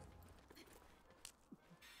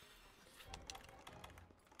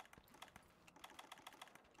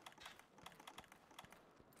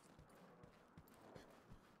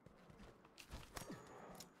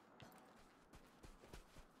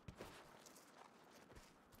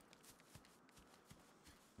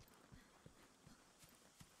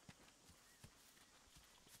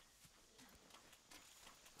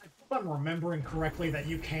 If I'm remembering correctly that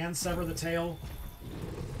you can sever the tail.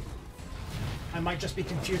 I might just be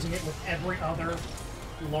confusing it with every other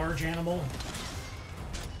large animal.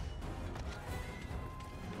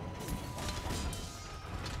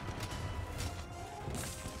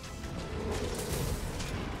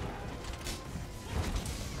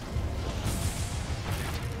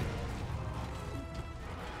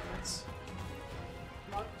 That's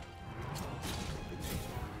not...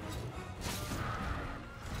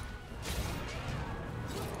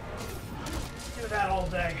 Do that all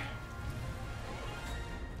day.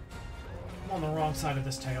 I'm on the wrong side of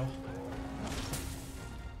this tail.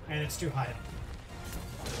 And it's too high up.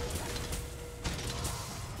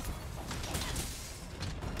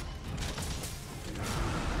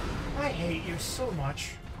 I hate you so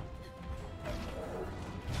much.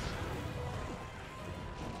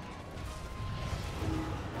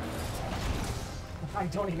 I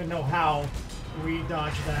don't even know how we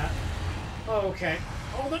dodged that. Oh, okay.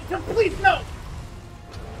 Oh, please, no!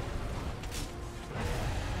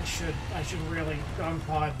 I should really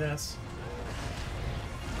gun-pod this.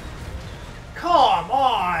 Come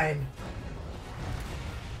on!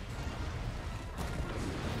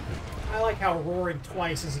 I like how roaring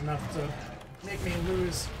twice is enough to make me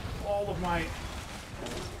lose all of my...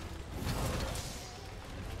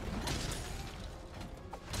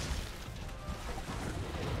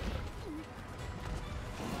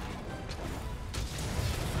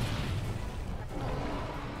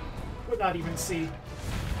 Would not even see.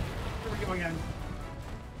 Here we go again.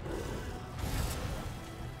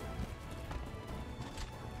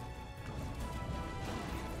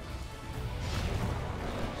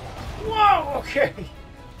 Whoa! Okay.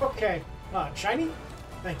 Okay. Shiny?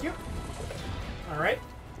 Thank you. Alright.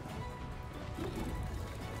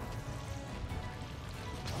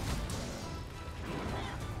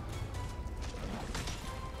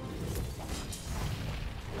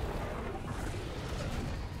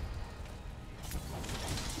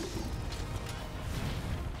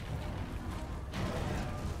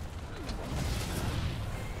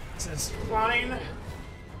 This is fine.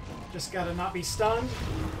 Just gotta not be stunned.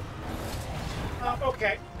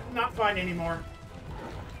 Okay. Not fine anymore.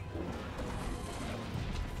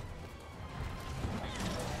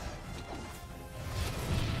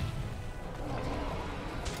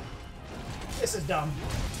 This is dumb.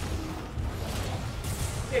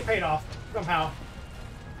 It paid off, somehow.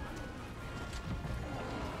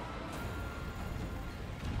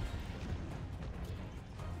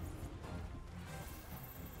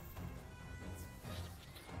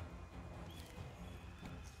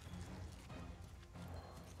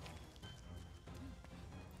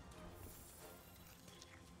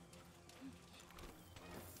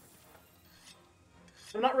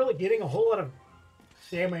 I'm not really getting a whole lot of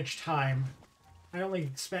damage time. I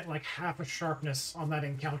only spent like half a sharpness on that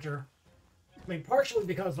encounter. I mean, partially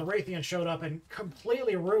because the Raytheon showed up and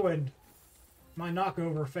completely ruined my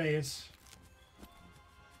knockover phase.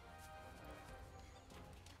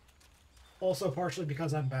 Also partially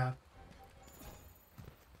because I'm bad.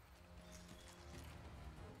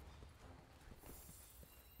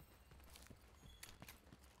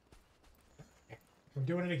 We're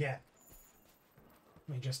doing it again.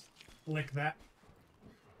 Let me just lick that.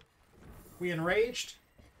 We enraged?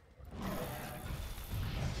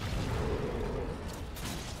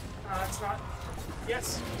 It's not...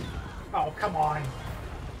 Yes. Oh, come on.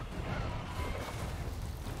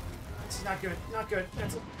 This is not good. Not good.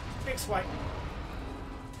 That's a big swipe.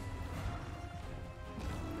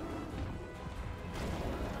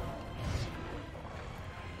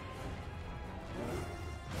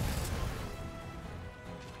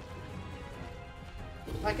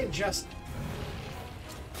 I can just...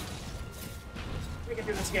 We can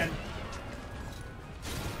do this again.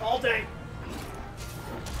 All day.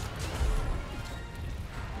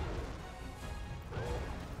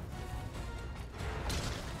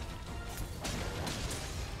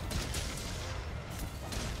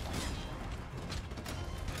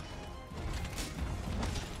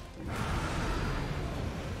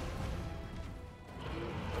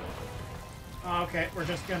 Okay, we're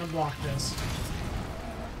just gonna block this.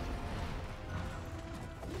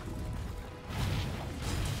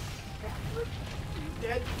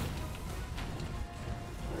 Dead.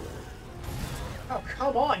 Oh,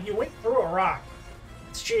 come on! You went through a rock.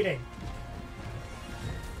 It's cheating.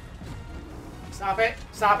 Stop it!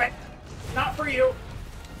 Stop it! Not for you!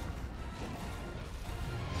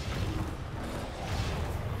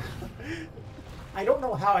 I don't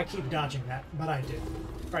know how I keep dodging that, but I do.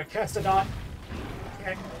 Alright, cast a dot.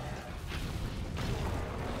 Okay.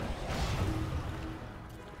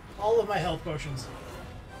 All of my health potions.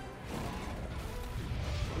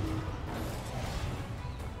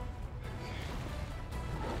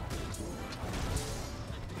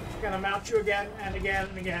 Gonna mount you again and again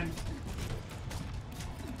and again.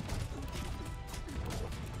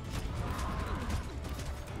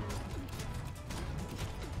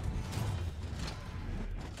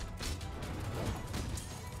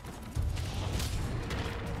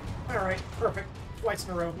 Alright, perfect. Twice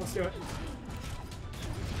in a row. Let's do it.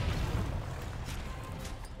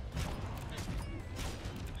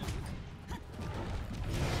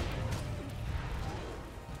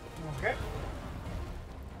 Okay.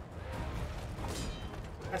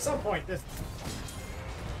 At some point, this...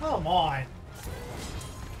 Come on!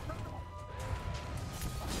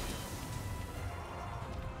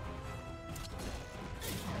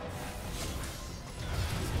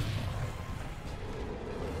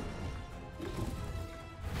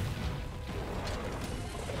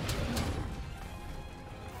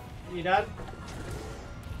 You done?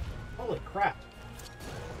 Holy crap.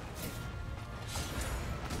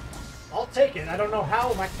 I'll take it. I don't know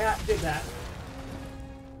how my cat did that.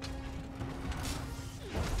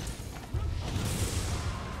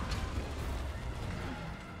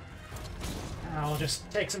 I'll just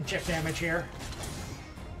take some chip damage here.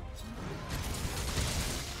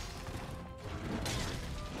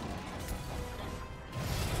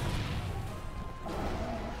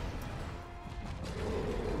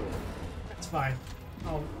 That's fine.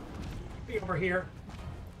 I'll be over here,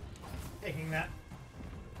 taking that.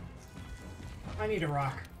 I need a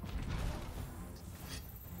rock.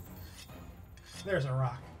 There's a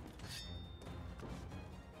rock.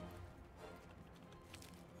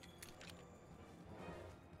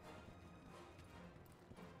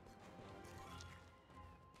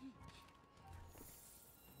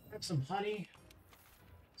 Have some honey.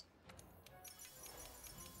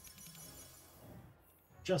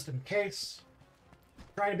 Just in case.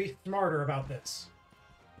 Trying to be smarter about this.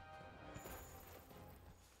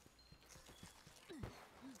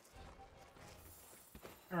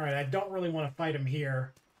 Alright, I don't really want to fight him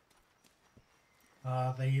here.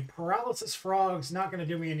 The paralysis frog's not going to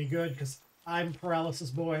do me any good because I'm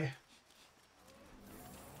paralysis boy.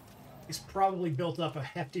 He's probably built up a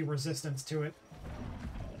hefty resistance to it.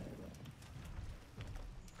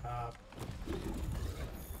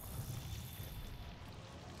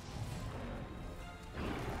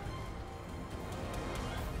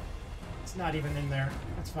 It's not even in there.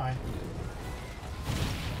 That's fine.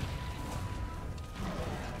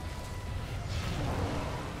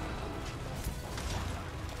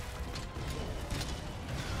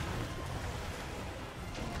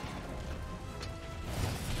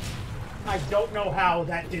 I don't know how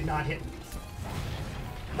that did not hit me.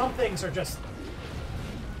 Some things are just...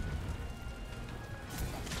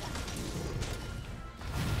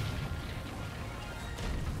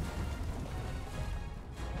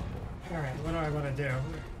 Alright, what do I want to do?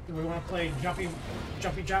 Do we want to play jumpy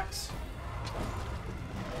jacks?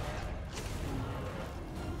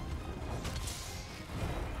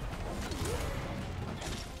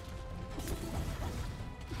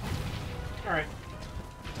 Alright.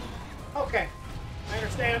 Okay, I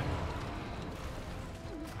understand.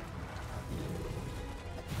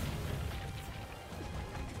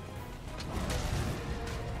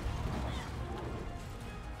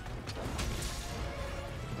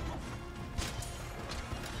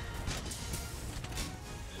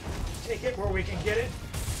 Take it where we can get it.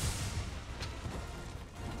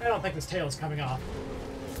 I don't think this tail is coming off.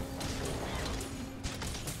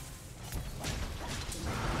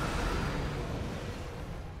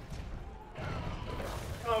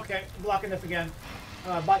 Okay, blocking this again.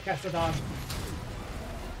 Botcaster Dawn.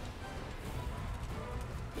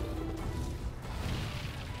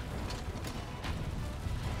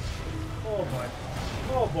 Oh boy.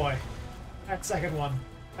 Oh boy. That second one.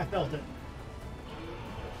 I felt it.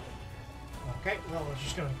 Okay, well, we're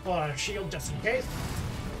just gonna pull out a shield just in case.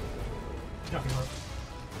 Jumping rope.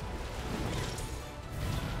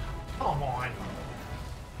 Come on.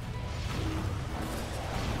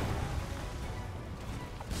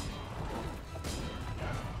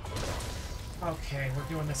 Okay, we're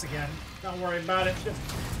doing this again. Don't worry about it. Just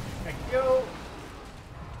thank you.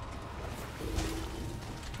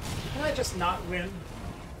 Can I just not win?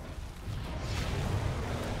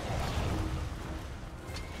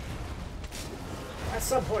 At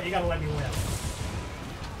some point, you gotta let me win.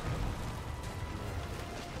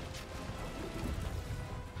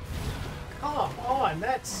 Come on,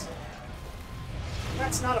 that's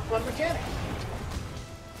not a fun mechanic.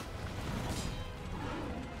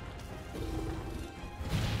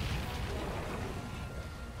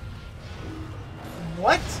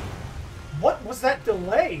 What? What was that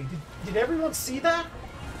delay? Did everyone see that?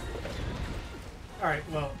 Alright,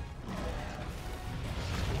 well.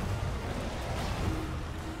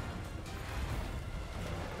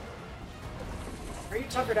 Are you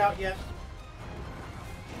tuckered out yet?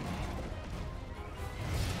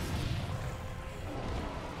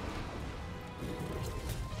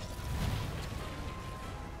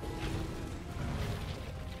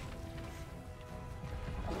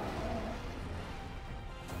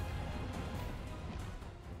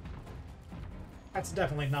 That's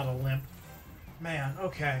definitely not a limp. Man,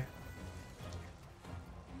 okay.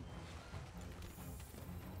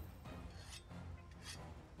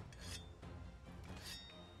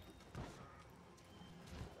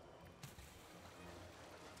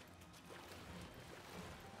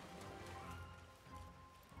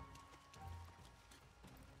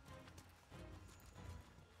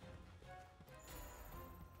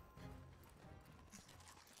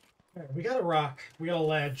 Alright, we got a rock, we got a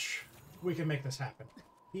ledge. We can make this happen.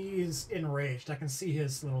 He's enraged. I can see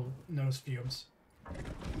his little nose fumes.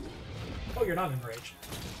 Oh, you're not enraged.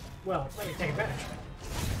 Well, let me take advantage.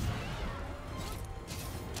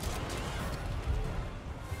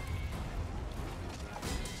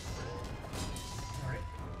 Alright.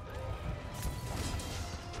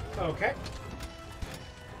 Okay.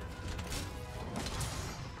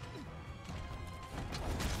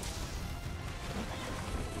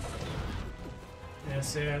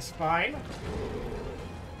 This is fine.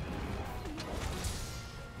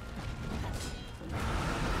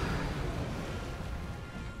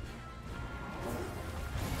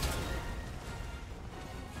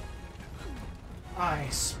 I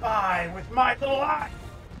spy with my little eye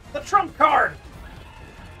the trump card!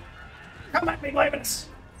 Come at me, Labanus!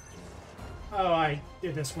 Oh, I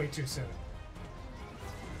did this way too soon.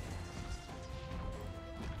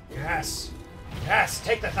 Yes. Yes,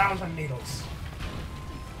 take the 1,000 needles.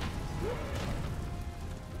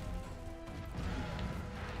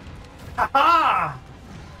 Ha-ha!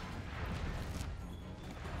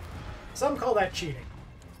 Some call that cheating.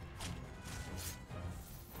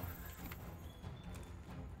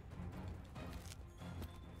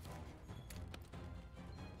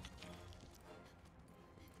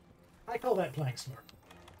 I call that playing smart.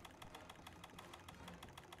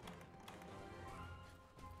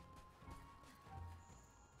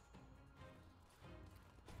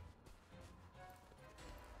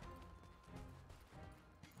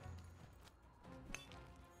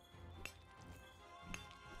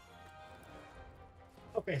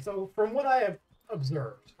 Okay, so from what I have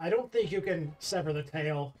observed, I don't think you can sever the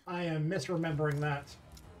tail. I am misremembering that.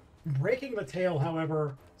 Breaking the tail,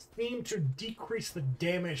 however, seemed to decrease the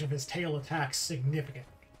damage of his tail attacks significantly.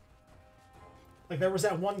 Like, there was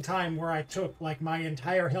that one time where I took, like, my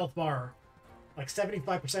entire health bar, like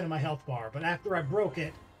 75% of my health bar, but after I broke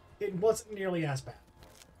it, it wasn't nearly as bad.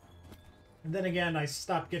 And then again, I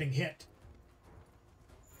stopped getting hit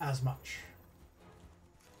as much.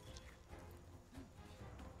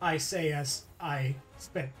 I say as I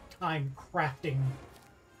spent time crafting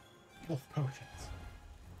health potions.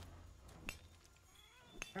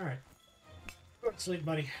 Alright. Go to sleep,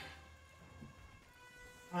 buddy.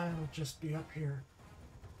 I'll just be up here.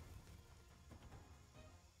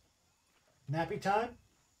 Nappy time?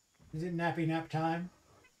 Is it nappy nap time?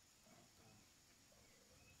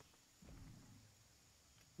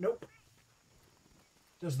 Nope.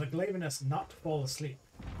 Does the Glavenus not fall asleep?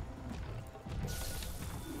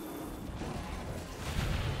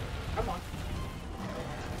 Come on.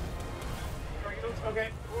 Okay,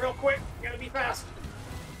 real quick. Gotta be fast.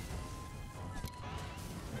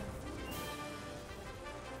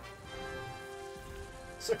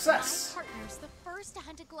 Success! My partner's the first to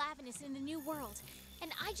hunt a Glavenus in the New World,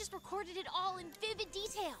 and I just recorded it all in vivid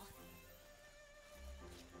detail.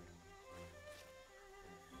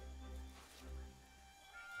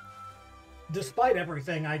 Despite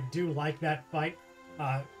everything, I do like that fight.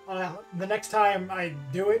 The next time I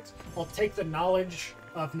do it, I'll take the knowledge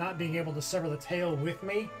of not being able to sever the tail with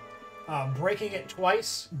me. Breaking it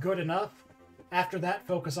twice, good enough. After that,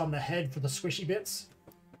 focus on the head for the squishy bits.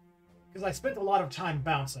 Because I spent a lot of time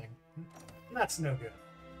bouncing. And that's no good.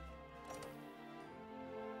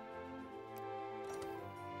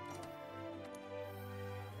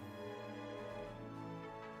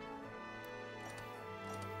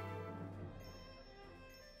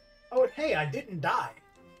 Oh, and hey, I didn't die.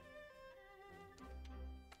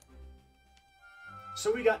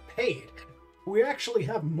 So we got paid. We actually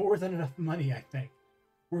have more than enough money, I think.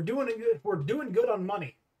 We're doing good. We're doing good on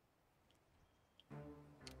money.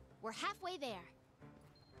 We're halfway there.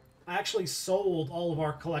 I actually sold all of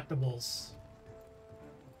our collectibles.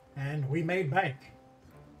 And we made bank.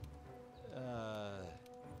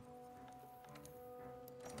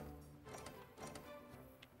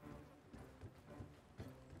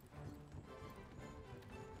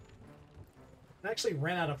 I actually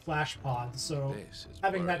ran out of flash pods, so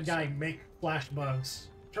having that guy make flash bugs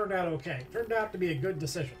turned out okay. Turned out to be a good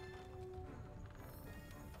decision.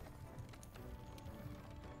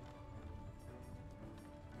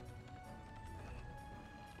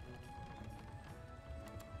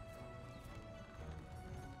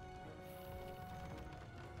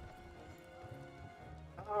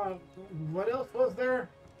 What else was there?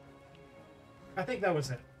 I think that was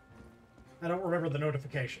it. I don't remember the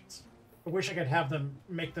notifications. I wish I could have them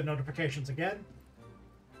make the notifications again.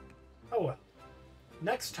 Oh well.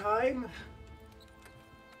 Next time,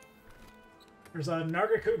 there's a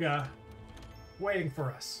Nargacuga waiting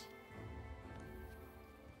for us.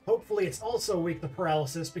 Hopefully it's also weak to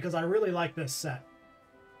paralysis, because I really like this set.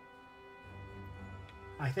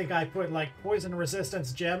 I think I put, like, poison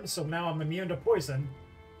resistance gems, so now I'm immune to poison.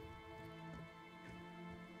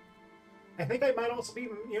 I think I might also be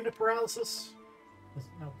immune to paralysis.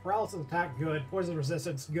 No, paralysis attack, good. Poison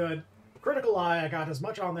resistance, good. Critical eye, I got as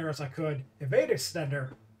much on there as I could. Evade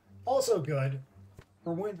extender, also good.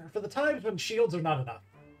 For the times when shields are not enough.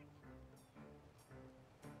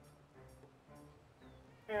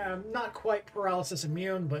 Yeah, I'm not quite paralysis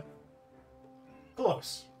immune, but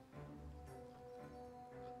close.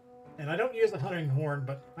 And I don't use the hunting horn,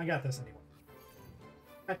 but I got this anyway.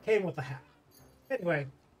 That came with the hat. Anyway,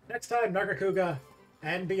 next time, Nargacuga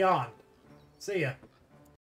and beyond. See ya.